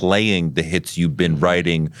up playing the hits you've been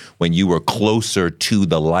writing when you were closer to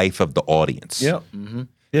the life of the audience. Yep.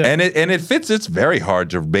 Yeah. And it fits. It's very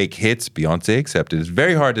hard to make hits, Beyonce accepted. It's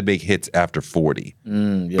very hard to make hits after 40.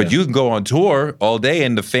 But you can go on tour all day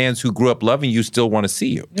and the fans who grew up loving you still want to see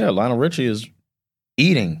you. Yeah, Lionel Richie is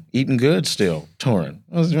eating good still, touring.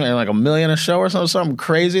 It was like $1 million a show or something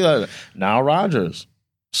crazy. Like Nile Rodgers,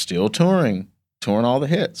 still touring all the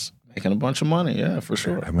hits. Making a bunch of money, yeah, for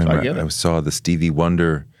sure. I remember I saw the Stevie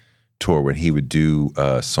Wonder tour when he would do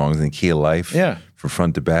songs in the key of life from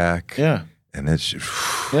front to back. Yeah. And it's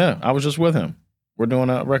yeah, I was just with him. We're doing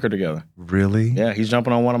a record together. Really? Yeah, he's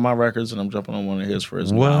jumping on one of my records and I'm jumping on one of his for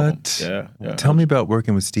his new album. Yeah. Tell me about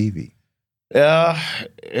working with Stevie.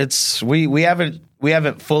 It's we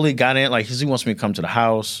haven't fully got in. Like he wants me to come to the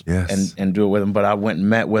house and do it with him. But I went and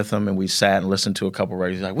met with him and we sat and listened to a couple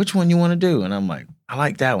records. He's like, which one you want to do? And I'm like, I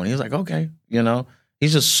like that one. He was like, okay. You know,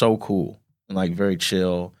 he's just so cool and like very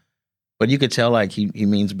chill. But you could tell like he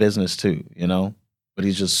means business too, you know? But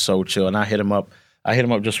he's just so chill. And I hit him up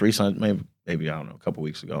just recently, maybe I don't know, a couple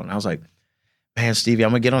weeks ago. And I was like, man, Stevie,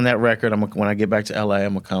 I'm going to get on that record. When I get back to LA,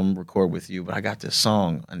 I'm going to come record with you. But I got this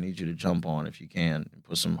song I need you to jump on if you can and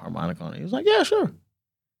put some harmonica on it. He was like, yeah, sure.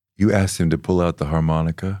 You asked him to pull out the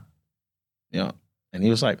harmonica? Yeah. And he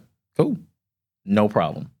was like, cool. No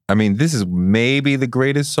problem. I mean, this is maybe the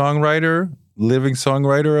greatest living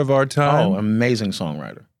songwriter of our time. Oh, amazing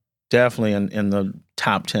songwriter. Definitely in the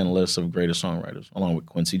top 10 list of greatest songwriters, along with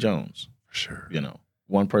Quincy Jones. For sure. You know,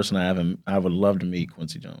 one person I would love to meet,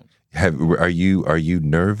 Quincy Jones. Are you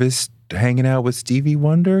nervous hanging out with Stevie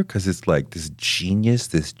Wonder? Because it's like this genius,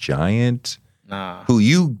 this giant, who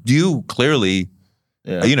you clearly,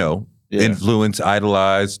 influence,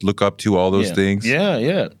 idolize, look up to, all those things.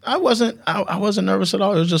 Yeah. I wasn't nervous at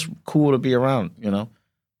all. It was just cool to be around. You know,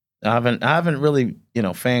 I haven't really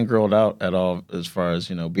fangirled out at all as far as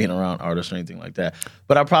being around artists or anything like that.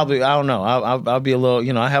 But I don't know. I'll be a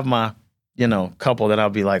little. I have my couple that I'll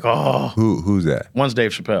be like, oh, who's that? One's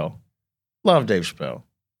Dave Chappelle. Love Dave Chappelle.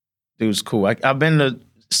 Dude's cool. I've been to the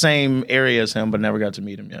same area as him, but never got to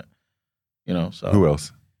meet him yet. So who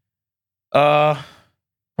else?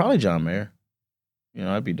 Probably John Mayer.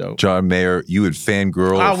 That'd be dope. John Mayer, you would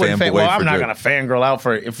fangirl, fanboy. Well, I'm not gonna fangirl out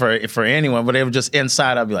for anyone, but it was just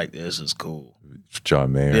inside. I'd be like, this is cool.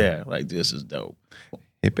 John Mayer. Yeah, like this is dope.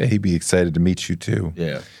 He'd be excited to meet you too.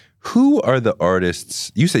 Yeah. Who are the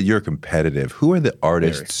artists? You said you're competitive. Who are the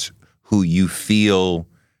artists who you feel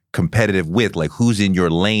competitive with? Like, who's in your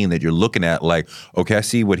lane that you're looking at? Like, okay, I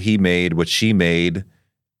see what he made, what she made.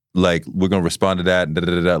 Like, we're gonna respond to that. And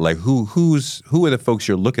Like, who are the folks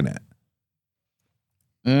you're looking at?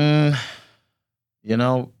 I'm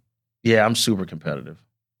super competitive.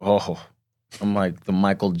 Oh, I'm like the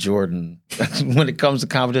Michael Jordan. When it comes to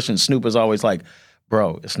competition, Snoop is always like,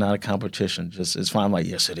 bro, it's not a competition. Just it's fine. I'm like,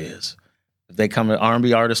 yes, it is. If they come, an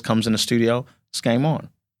R&B artist comes in the studio, it's game on.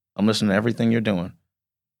 I'm listening to everything you're doing.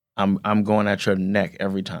 I'm going at your neck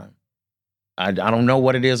every time. I don't know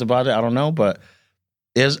what it is about it. I don't know, but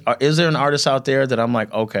is there an artist out there that I'm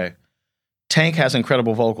like, okay, Tank has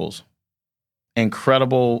incredible vocals,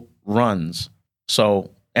 incredible runs.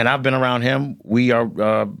 So, and I've been around him. We are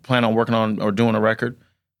planning on working on or doing a record.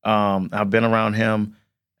 I've been around him,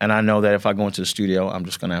 and I know that if I go into the studio, I'm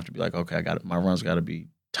just gonna have to be like, okay, I got it. My run's got to be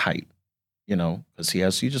tight,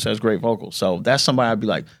 because he just has great vocals. So that's somebody I'd be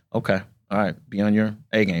like, okay, all right, be on your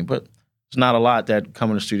A game. But there's not a lot that come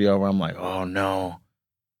in the studio where I'm like, oh no,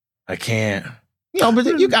 I can't.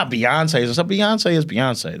 But you got Beyonce and stuff. Beyonce is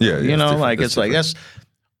Beyonce. Though. It's like that's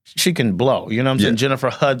she can blow. You know what I'm saying? Jennifer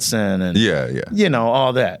Hudson and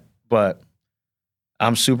all that. But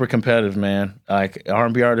I'm super competitive, man. Like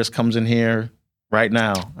R&B artist comes in here right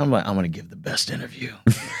now. I'm like, I'm gonna give the best interview.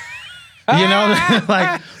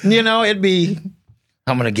 It'd be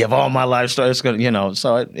I'm gonna give all my life story. It's gonna,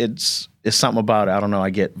 so it's something about it. I don't know. I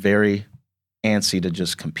get very antsy to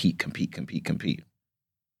just compete.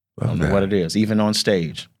 I don't know what it is. Even on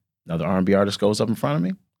stage, another R&B artist goes up in front of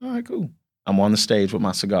me. All right, cool. I'm on the stage with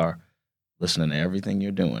my cigar, listening to everything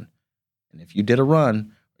you're doing. And if you did a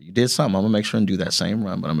run or you did something, I'm gonna make sure and do that same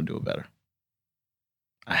run, but I'm gonna do it better.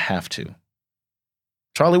 I have to.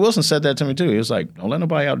 Charlie Wilson said that to me too. He was like, "Don't let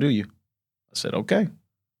nobody outdo you." I said, "Okay."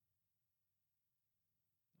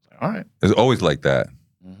 All right. It's always like that.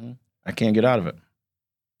 Mm-hmm. I can't get out of it.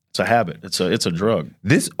 It's a habit. It's a drug.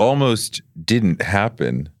 This almost didn't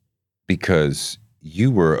happen because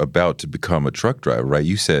you were about to become a truck driver, right?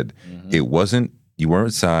 You said you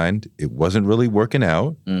weren't signed, it wasn't really working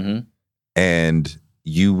out, and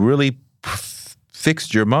you really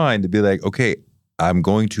fixed your mind to be like, okay, I'm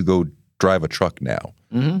going to go drive a truck now.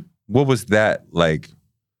 Mm-hmm. What was that like?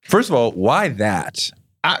 First of all, why that?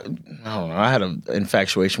 I had an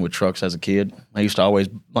infatuation with trucks as a kid. I used to always,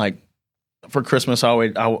 like, for Christmas, I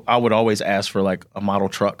would always ask for, like, a model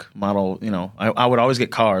truck. I would always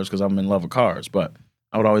get cars because I'm in love with cars, but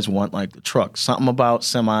I would always want, like, the truck. Something about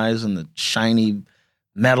semis and the shiny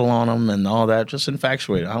metal on them and all that, just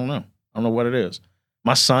infatuated. I don't know what it is.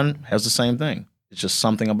 My son has the same thing. It's just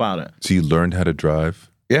something about it. So you learned how to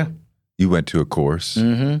drive? Yeah. You went to a course?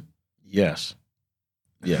 Mm-hmm. Yes.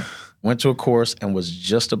 Yeah. Went to a course and was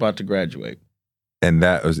just about to graduate. And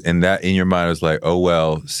that in your mind was like, oh,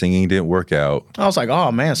 well, singing didn't work out. I was like,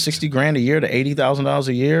 oh, man, $60,000 a year to $80,000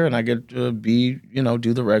 a year. And I get to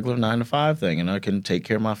do the regular 9-to-5 thing. And I can take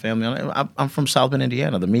care of my family. I'm from South Bend,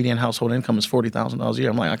 Indiana. The median household income is $40,000 a year.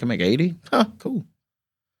 I'm like, I can make 80? Huh, cool.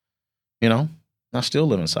 I still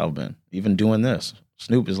live in South Bend, even doing this.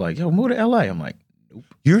 Snoop is like, yo, move to LA. I'm like, nope.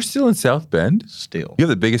 You're still in South Bend? Still. You have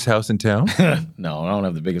the biggest house in town? No, I don't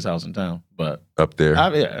have the biggest house in town, but up there.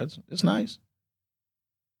 Yeah, it's nice.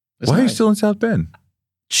 Why are you still in South Bend?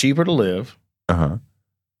 Cheaper to live. Uh-huh.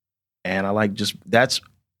 And I that's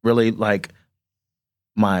really like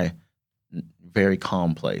my very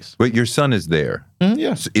calm place. But your son is there.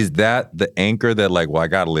 Yes. So is that the anchor that like, well, I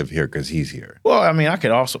got to live here because he's here? Well, I mean, I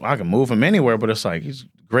can move him anywhere, but it's like he's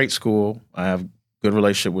great school. I have good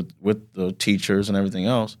relationship with the teachers and everything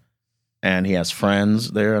else. And he has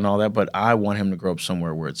friends there and all that. But I want him to grow up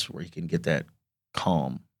somewhere where he can get that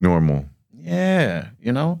calm. Normal. Yeah.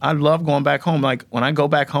 I love going back home. Like when I go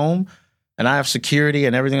back home and I have security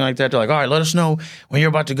and everything like that, they're like, all right, let us know when you're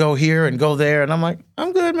about to go here and go there. And I'm like,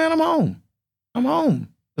 I'm good, man. I'm home.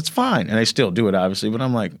 It's fine. And they still do it, obviously. But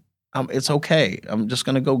I'm like, it's okay. I'm just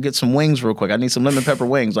going to go get some wings real quick. I need some lemon pepper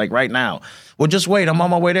wings, like right now. Well, just wait. I'm on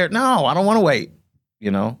my way there. No, I don't want to wait.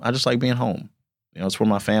 I just like being home. It's where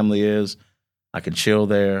my family is. I can chill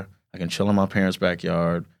there. I can chill in my parents'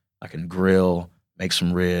 backyard. I can grill, make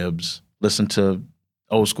some ribs, listen to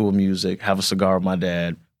old school music, have a cigar with my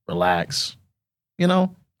dad, relax. Go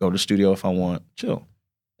to the studio if I want, chill.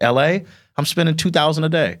 LA, I'm spending $2,000 a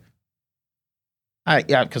day.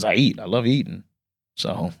 Because I eat. I love eating.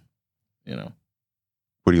 So, What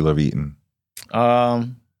do you love eating? I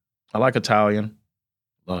like Italian.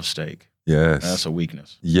 Love steak. Yes. That's a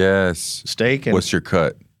weakness. Yes. Steak and what's your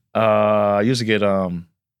cut? I usually get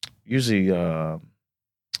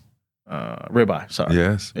ribeye. Sorry.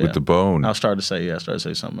 Yes, with the bone. I started to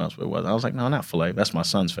say something else, but it wasn't. I was like, no, not filet. That's my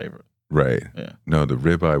son's favorite. Right. Yeah. No, the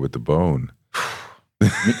ribeye with the bone.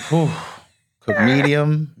 Cook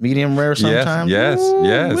medium rare sometimes.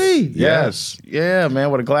 Yes. Yeah,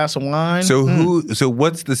 man, with a glass of wine. So So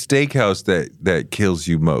what's the steakhouse that kills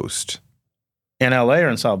you most? In LA or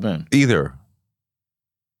in South Bend? Either.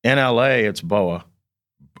 In LA, it's Boa.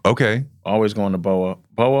 Okay. Always going to Boa.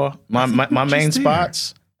 Boa. My main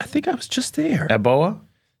spots. I think I was just there. At Boa?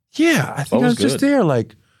 Yeah, I think I was just there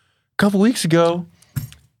like a couple weeks ago.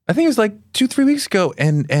 I think it was like 2-3 weeks ago.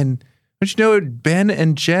 And don't you know, Ben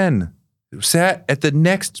and Jen sat at the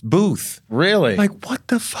next booth. Really? Like, what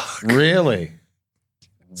the fuck? Really?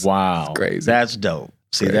 Wow. That's crazy. That's dope.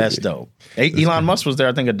 See, that's dope. Elon Musk was there,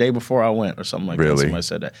 I think, a day before I went or something like that. Somebody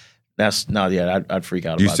said that. I'd freak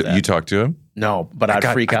out about that. You talked to him? No, but I'd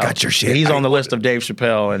freak out. I got your shit. He's on the list of Dave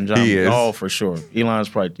Chappelle and John. He is. Oh, for sure. Elon's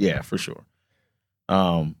probably, for sure.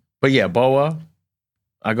 But yeah, Boa.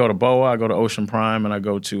 I go to Boa, I go to Ocean Prime, and I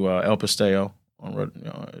go to El Pastel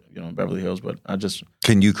on Beverly Hills. But I just...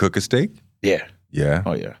 Can you cook a steak? Yeah. Yeah?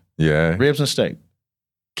 Oh, yeah. Yeah. Ribs and steak.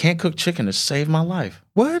 Can't cook chicken to save my life.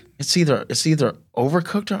 What? It's either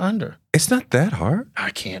overcooked or under. It's not that hard. I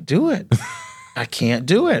can't do it. I can't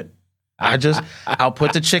do it. I'll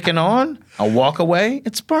put the chicken on. I'll walk away.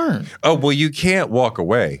 It's burned. Oh, well, you can't walk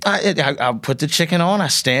away. I'll put the chicken on. I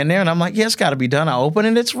stand there and I'm like, yeah, it's got to be done. I open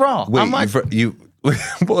it. It's raw. Wait, I'm like,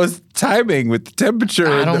 well, it's timing with the temperature.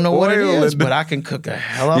 I don't know oil what it is, but I can cook a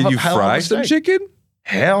hell of a Did you fry some chicken?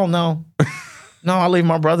 Hell no. No, I leave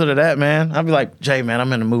my brother to that, man. I'll be like, Jay, man,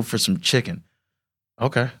 I'm in the mood for some chicken.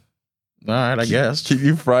 Okay. All right, I guess. Can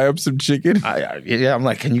you fry up some chicken? I'm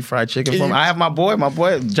like, can you fry chicken for me? I have my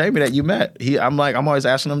boy Jamie that you met. I'm always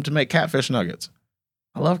asking him to make catfish nuggets.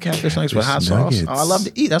 I love catfish nuggets with hot sauce. Oh, I love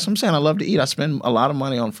to eat. That's what I'm saying. I love to eat. I spend a lot of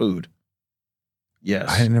money on food. Yes.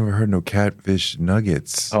 I never heard no catfish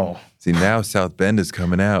nuggets. Oh. See, now South Bend is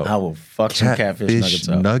coming out. I will fuck some catfish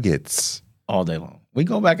nuggets all day long. We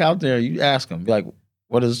go back out there, you ask him, be like,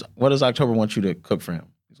 what does October want you to cook for him?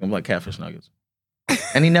 He's going to be like catfish nuggets.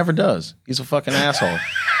 And he never does. He's a fucking asshole.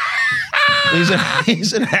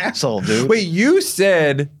 He's an asshole, dude. Wait, you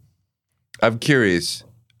said, I'm curious.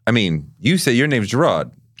 I mean, you say your name's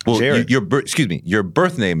Gerard. Well, Jared. your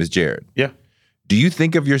birth name is Jared. Yeah. Do you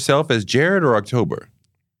think of yourself as Jared or October?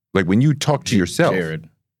 Like when you talk to yourself? Jared.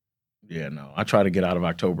 Yeah, no. I try to get out of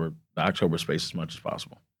the October space as much as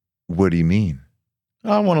possible. What do you mean? I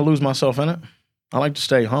don't want to lose myself in it. I like to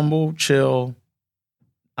stay humble, chill.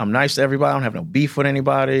 I'm nice to everybody. I don't have no beef with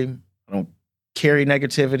anybody. I don't carry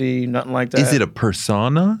negativity, nothing like that. Is it a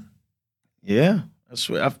persona? Yeah. That's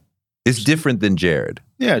what It's different than Jared.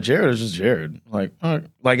 Yeah, Jared is just Jared.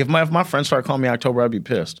 Like if my friends start calling me October, I'd be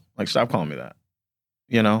pissed. Like, stop calling me that.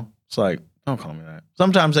 You know? It's like, don't call me that.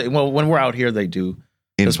 Sometimes, when we're out here, they do.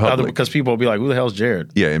 In public. Because people will be like, who the hell's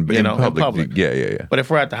Jared? Yeah, in public. Yeah. But if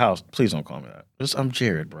we're at the house, please don't call me that. I'm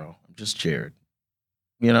Jared, bro. I'm just Jared.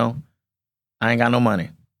 You know? I ain't got no money.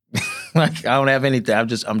 Like, I don't have anything.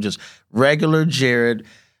 I'm just regular Jared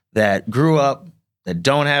that grew up, that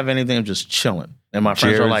don't have anything. I'm just chilling. And my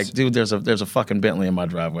friends are like, dude, there's a fucking Bentley in my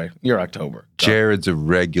driveway. You're October. Go. Jared's a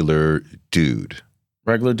regular dude.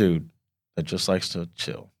 Regular dude that just likes to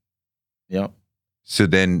chill. Yep. So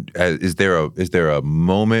then is there a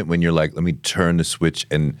moment when you're like, let me turn the switch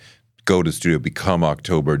and go to the studio, become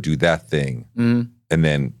October, do that thing? Mm-hmm. And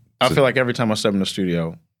then... I feel like every time I step in the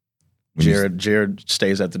studio, Jared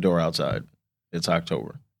stays at the door outside. It's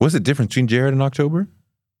October. What's the difference between Jared and October?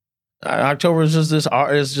 October is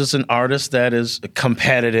just an artist that is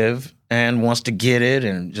competitive and wants to get it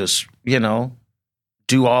and just,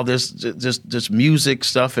 do all this music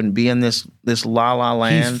stuff and be in this la la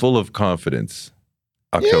land. He's full of confidence.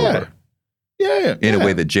 October. Yeah. In a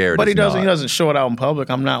way that Jared but is not. He doesn't show it out in public.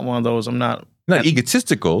 I'm not one of those. I'm not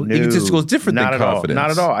egotistical. No, egotistical is different than confidence.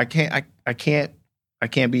 Not at all. I can't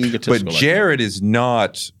be egotistical. But Jared is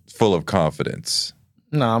not full of confidence.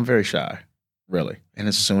 No, I'm very shy. Really. And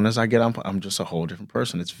as soon as I get on, I'm just a whole different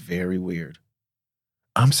person. It's very weird.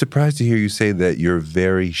 I'm surprised to hear you say that you're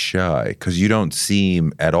very shy because you don't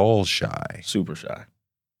seem at all shy. Super shy.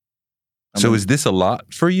 So is this a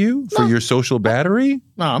lot for you, for your social battery?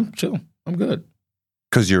 No, I'm chill. I'm good.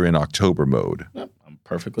 Because you're in October mode. Yep, I'm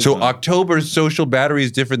perfectly So fine. October's social battery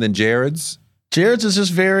is different than Jared's? Jared's is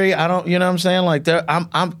just very, I don't, you know what I'm saying? Like,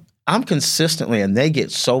 I'm consistently, and they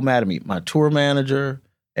get so mad at me. My tour manager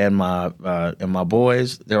and my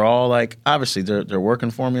boys, they're all like, obviously they're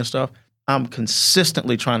working for me and stuff. I'm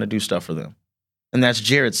consistently trying to do stuff for them. And that's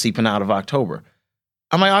Jared seeping out of October.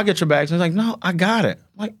 I'm like, I'll get your bags. And he's like, no, I got it.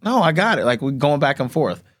 I'm like, no, I got it. Like, we're going back and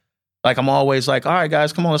forth. Like, I'm always like, all right,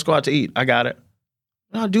 guys, come on, let's go out to eat. I got it.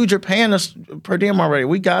 No, dude, you're paying us per diem already.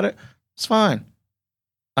 We got it. It's fine.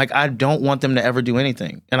 Like, I don't want them to ever do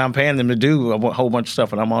anything. And I'm paying them to do a whole bunch of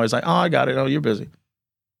stuff. And I'm always like, oh, I got it. Oh, you're busy.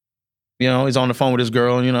 He's on the phone with his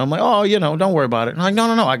girl. And, I'm like, oh, don't worry about it. And I'm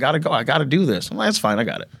like, no, I got to go. I got to do this. I'm like, that's fine. I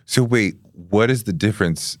got it. So wait, what is the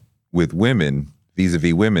difference with women,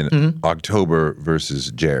 vis-a-vis women, October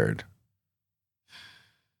versus Jared?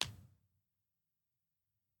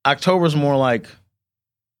 October's more like,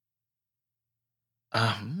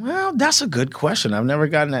 well, that's a good question. I've never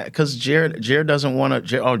gotten that because Jared doesn't want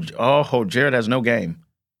to. Jared has no game.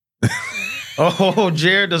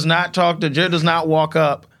 Jared does not walk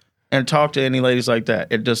up and talk to any ladies like that.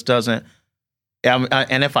 It just doesn't.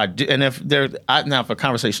 And if I do, and if if a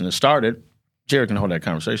conversation has started, Jared can hold that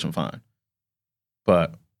conversation fine.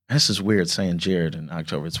 But this is weird saying Jared in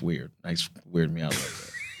October. It's weird. It's weirded me out like that.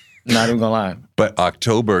 Not even gonna lie. But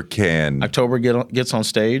October gets on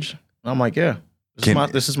stage. I'm like, yeah,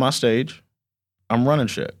 this is my stage. I'm running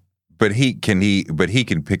shit. But he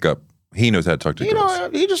can pick up. He knows how to talk to girls.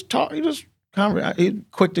 He's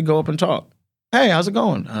quick to go up and talk. Hey, how's it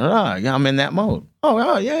going? Yeah, I'm in that mode.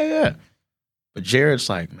 Oh, yeah. But Jared's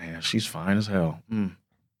like, man, she's fine as hell. No,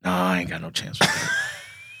 I ain't got no chance with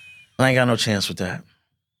that.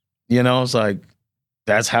 It's like,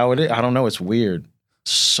 that's how it is. I don't know. It's weird.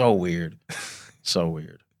 So weird. So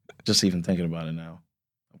weird. Just even thinking about it now.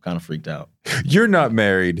 I'm kind of freaked out. You're not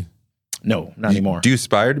married. No, not anymore. Do you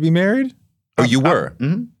aspire to be married? Oh, you were?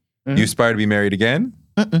 Mm-hmm. You aspire to be married again?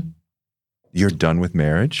 You're done with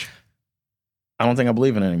marriage? I don't think I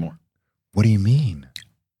believe in it anymore. What do you mean?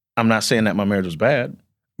 I'm not saying that my marriage was bad.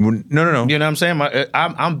 No. You know what I'm saying?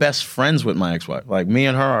 I'm best friends with my ex-wife. Like, me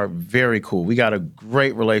and her are very cool. We got a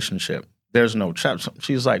great relationship. There's no child.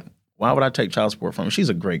 She's like, why would I take child support from you? She's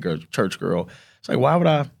a great girl, church girl. It's like, why would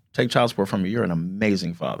I take child support from you? You're an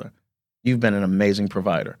amazing father. You've been an amazing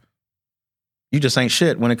provider. You just ain't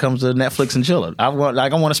shit when it comes to Netflix and chilling. I want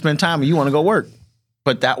to spend time and you want to go work.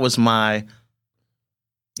 But that was my,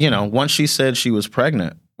 once she said she was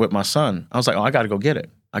pregnant with my son, I was like, oh, I got to go get it.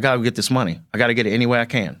 I got to get this money. I got to get it any way I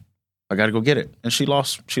can. I got to go get it. And she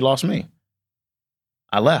lost me.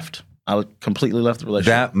 I left. I completely left the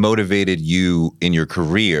relationship. That motivated you in your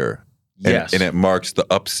career. Yes. And it marks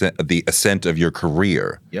the ascent of your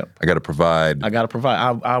career. Yep. I got to provide.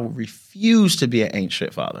 I refuse to be an ain't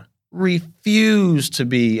shit father. Refuse to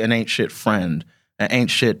be an ain't shit friend, an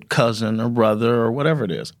ain't shit cousin or brother or whatever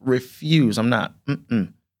it is. Refuse. I'm not.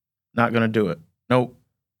 Not going to do it. Nope.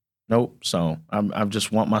 So I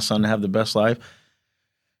just want my son to have the best life.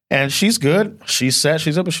 And she's good. She's set.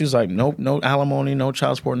 She's up. And she's like, nope, no alimony, no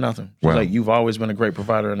child support, nothing. She's like, you've always been a great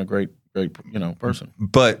provider and a great, person.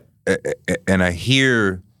 But, and I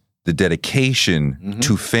hear the dedication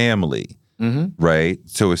to family, right?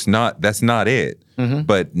 So that's not it.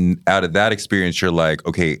 But out of that experience, you're like,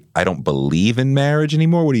 okay, I don't believe in marriage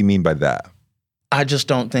anymore. What do you mean by that? I just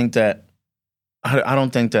don't think that, I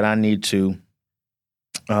don't think that I need to,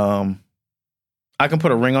 I can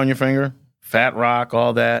put a ring on your finger, fat rock,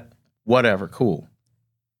 all that, whatever, cool.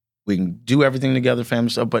 We can do everything together, family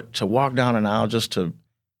stuff, but to walk down an aisle just to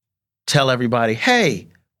tell everybody, hey,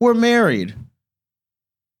 we're married.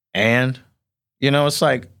 And, it's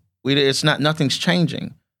like, nothing's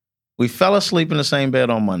changing. We fell asleep in the same bed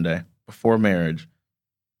on Monday before marriage.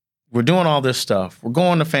 We're doing all this stuff. We're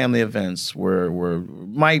going to family events. We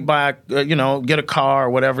might buy, get a car or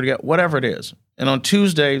whatever it is. And on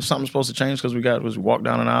Tuesday, something's supposed to change because we walked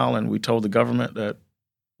down an aisle and we told the government that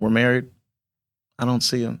we're married. I don't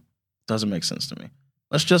see it. Doesn't make sense to me.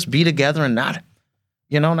 Let's just be together and not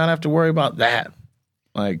have to worry about that.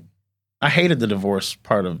 Like, I hated the divorce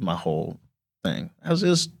part of my whole thing. It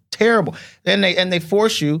was terrible. And they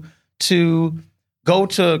force you to go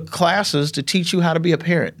to classes to teach you how to be a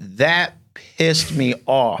parent. That pissed me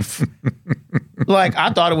off. Like, I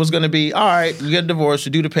thought it was going to be, all right, we get divorced,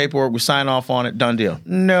 we do the paperwork, we sign off on it, done deal.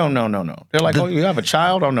 No. They're like, oh, you have a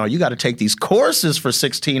child? Oh, no, you got to take these courses for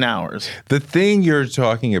 16 hours. The thing you're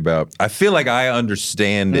talking about, I feel like I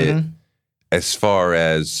understand it as far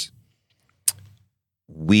as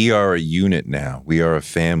we are a unit now. We are a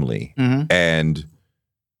family. And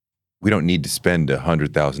we don't need to spend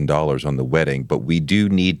 $100,000 on the wedding, but we do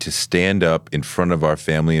need to stand up in front of our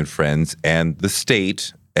family and friends and the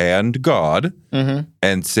state and God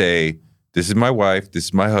and say, this is my wife, this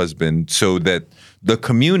is my husband, so that the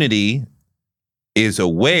community is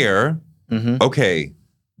aware, okay,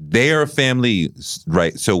 they are a family,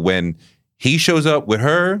 right? So when he shows up with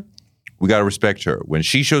her, we got to respect her. When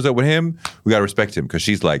she shows up with him, we got to respect him because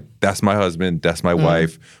she's like, that's my husband, that's my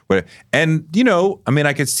wife. And,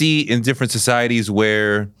 I could see in different societies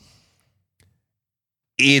where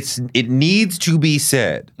it needs to be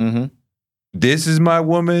said, this is my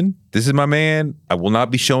woman, this is my man. I will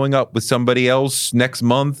not be showing up with somebody else next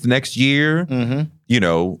month, next year,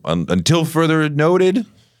 until further noted.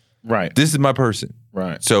 Right. This is my person.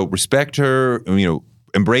 Right. So respect her,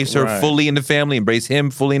 embrace her fully in the family, embrace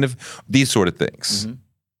him fully in these sort of things.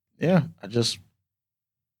 Yeah, I just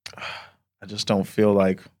don't feel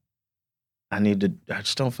like I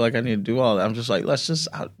just don't feel like I need to do all that. I'm just like, I'll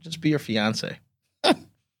just be your fiance.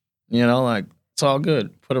 Like, it's all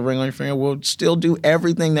good. Put a ring on your finger. We'll still do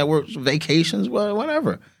everything that we're vacations,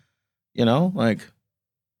 whatever. Like,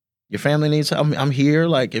 your family needs, I'm here.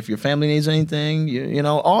 Like, if your family needs anything,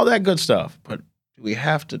 all that good stuff. But we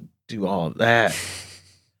have to do all that.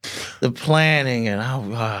 The planning and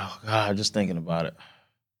oh God, just thinking about it.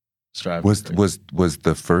 Was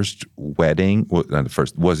the first wedding? Well, not the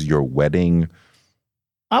first. Was your wedding?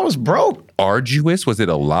 I was broke. Arduous? Was it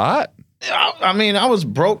a lot? I was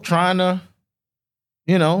broke trying to.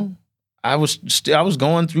 I was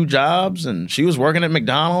going through jobs and she was working at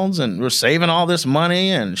McDonald's and we're saving all this money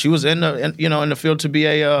and she was in the field to be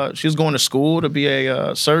she was going to school to be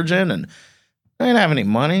a surgeon and I didn't have any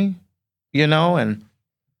money, and.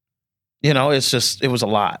 It was a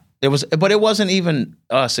lot. But it wasn't even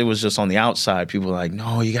us. It was just on the outside. People were like,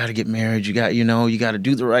 no, you got to get married. You got to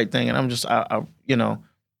do the right thing. And I'm just,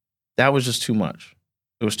 that was just too much.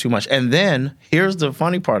 It was too much. And then here's the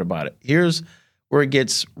funny part about it. Here's where it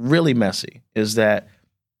gets really messy is that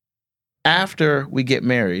after we get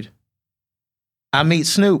married, I meet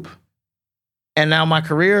Snoop. And now my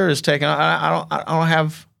career is taken. I don't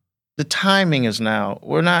have. The timing is now.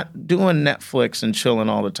 We're not doing Netflix and chilling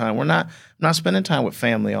all the time. I'm not spending time with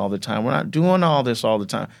family all the time. We're not doing all this all the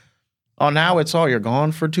time. Oh, now it's all, you're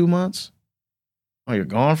gone for 2 months? Oh, you're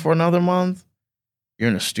gone for another month? You're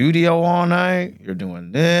in the studio all night? You're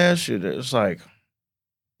doing this? It's like,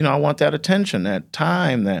 I want that attention, that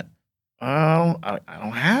time, that I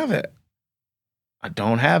don't have it. I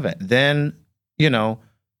don't have it. Then, the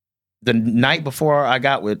night before I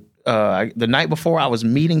got with, the night before I was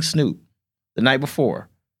meeting Snoop, the night before,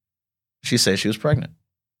 She said she was pregnant.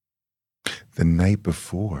 The night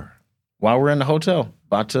before. While we're in the hotel,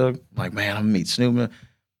 about to, like, man, I'm going to meet Snoop,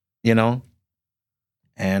 you know?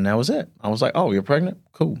 And that was it. I was like, oh, you're pregnant?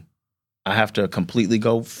 Cool. I have to completely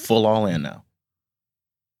go full all in now.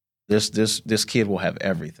 This kid will have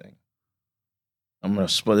everything.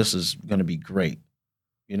 This is going to be great.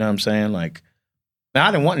 You know what I'm saying? Like, now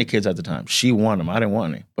I didn't want any kids at the time. She wanted them. I didn't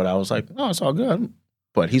want any. But I was like, no, it's all good.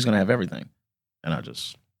 But he's going to have everything. And I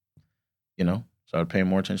just, you know, started paying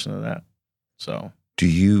more attention to that. So. Do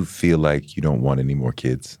you feel like you don't want any more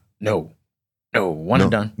kids? No. One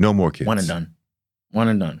and done. No more kids. One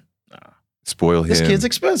and done. Nah. Spoil him. This kid's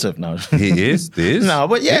expensive. No. He is? No,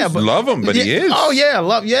 but yeah. But love him, but he is. Oh,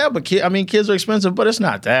 yeah. But kids are expensive, but it's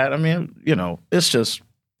not that. I mean, you know, it's just,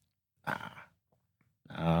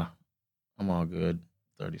 I'm all good.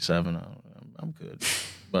 37, I'm good.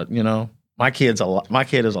 But, you know, my kid is a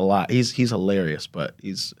lot. He's hilarious, but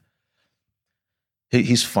he's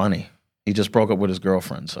funny. He just broke up with his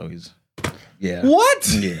girlfriend, so he's, yeah. What?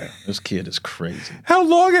 Yeah, this kid is crazy. How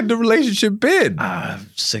long had the relationship been?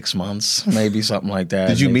 6 months, maybe something like that.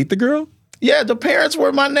 Did you meet the girl? Yeah, the parents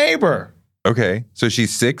were my neighbor. Okay, so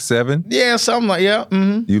she's 6, 7? Yeah, something like, yeah.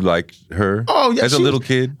 Mm-hmm. You liked her? Oh, yeah. As a little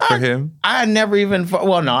kid for him? I never even,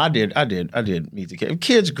 well, no, I did meet the kid.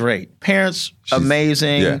 Kid's great. Parents,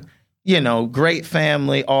 amazing. Yeah. You know, great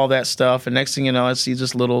family, all that stuff. And next thing you know, I see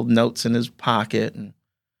just little notes in his pocket and,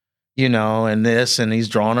 you know, and this, and he's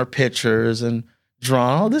drawing her pictures and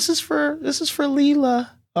drawing, oh, this is for Leela.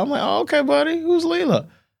 I'm like, oh, okay, buddy. Who's Leela?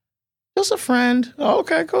 Just a friend. Oh,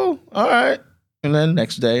 okay, cool. All right. And then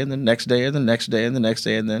next day, and the next day, and the next day, and the next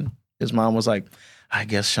day, and then his mom was like, I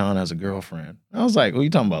guess Sean has a girlfriend. I was like, what are you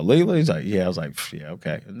talking about, Leela? He's like, yeah. I was like, yeah,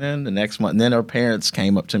 okay. And then the next month, and then her parents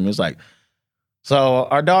came up to me and was like, so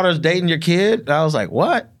our daughter's dating your kid? And I was like,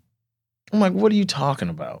 what? I'm like, what are you talking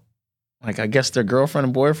about? Like, I guess they're girlfriend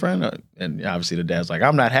and boyfriend? And obviously the dad's like,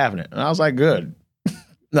 I'm not having it. And I was like, good.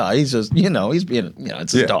 No, he's just, you know, he's being, you know,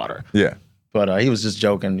 it's his daughter. Yeah. But he was just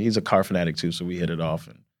joking. He's a car fanatic too, so we hit it off.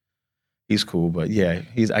 And he's cool. But yeah,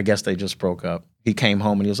 I guess they just broke up. He came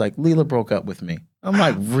home and he was like, Leela broke up with me. I'm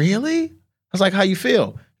like, really? I was like, how you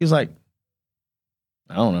feel? He was like,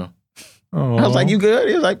 I don't know. Aww. I was like, you good?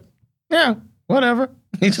 He was like, yeah, whatever.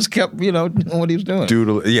 He just kept, you know, doing what he was doing.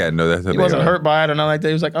 Doodle. Yeah, no, that's how he wasn't hurt by it or nothing like that.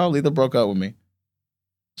 He was like, oh, Leela broke up with me.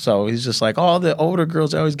 So he's just like, all the older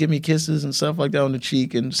girls always give me kisses and stuff like that on the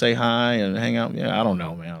cheek and say hi and hang out. Yeah, I don't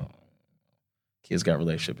know, man. Kids got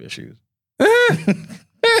relationship issues.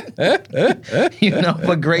 You know,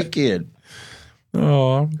 but great kid.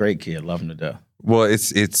 Oh, great kid. Love him to death. Well,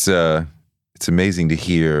 it's amazing to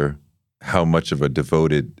hear how much of a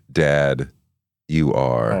devoted dad you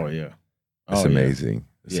are. Oh yeah. It's amazing.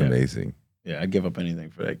 It's Yeah. amazing. Yeah, I'd give up anything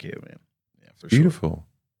for that kid, man. Yeah, for Beautiful. sure.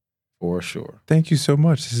 For sure. Thank you so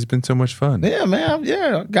much. This has been so much fun. Yeah, man.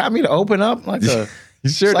 Yeah, got me to open up like a. You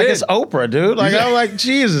sure it's like did. it's Oprah, dude. Like I'm like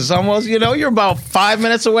Jesus, almost. You know, you're about 5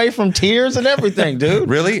 minutes away from tears and everything, dude.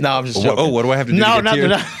 Really? No, I'm just joking. Oh, what do I have to do to get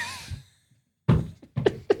tears?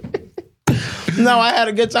 No, I had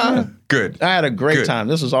a good time. Good. I had a great Good. time.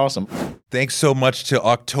 This was awesome. Thanks so much to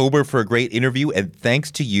October for a great interview, and thanks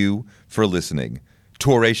to you for listening.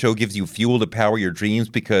 Touré Show gives you fuel to power your dreams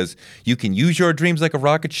because you can use your dreams like a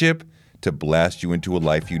rocket ship to blast you into a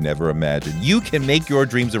life you never imagined. You can make your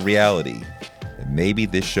dreams a reality, and maybe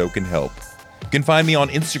this show can help. You can find me on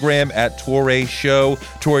Instagram at Touré Show.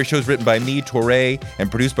 Touré Show is written by me, Touré, and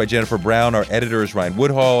produced by Jennifer Brown. Our editor is Ryan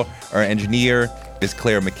Woodhall. Our engineer is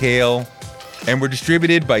Claire McHale. And we're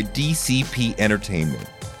distributed by DCP Entertainment.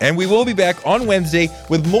 And we will be back on Wednesday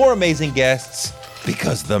with more amazing guests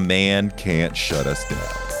because the man can't shut us down.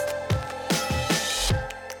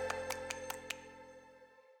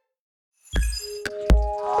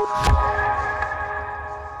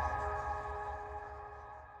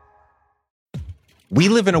 We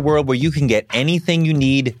live in a world where you can get anything you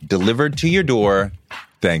need delivered to your door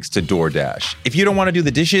thanks to DoorDash. If you don't want to do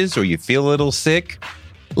the dishes or you feel a little sick,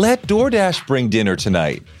 let DoorDash bring dinner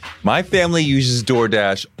tonight. My family uses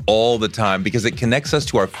DoorDash all the time because it connects us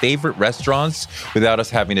to our favorite restaurants without us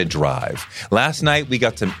having to drive. Last night, we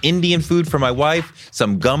got some Indian food for my wife,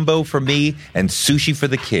 some gumbo for me, and sushi for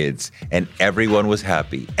the kids. And everyone was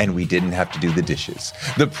happy, and we didn't have to do the dishes.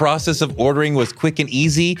 The process of ordering was quick and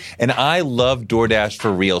easy, and I love DoorDash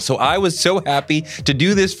for real. So I was so happy to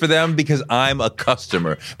do this for them because I'm a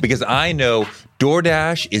customer, because I know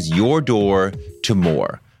DoorDash is your door to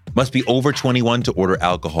more. Must be over 21 to order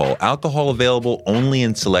alcohol. Alcohol available only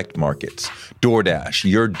in select markets. DoorDash,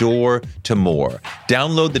 your door to more.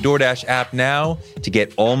 Download the DoorDash app now to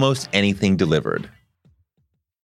get almost anything delivered.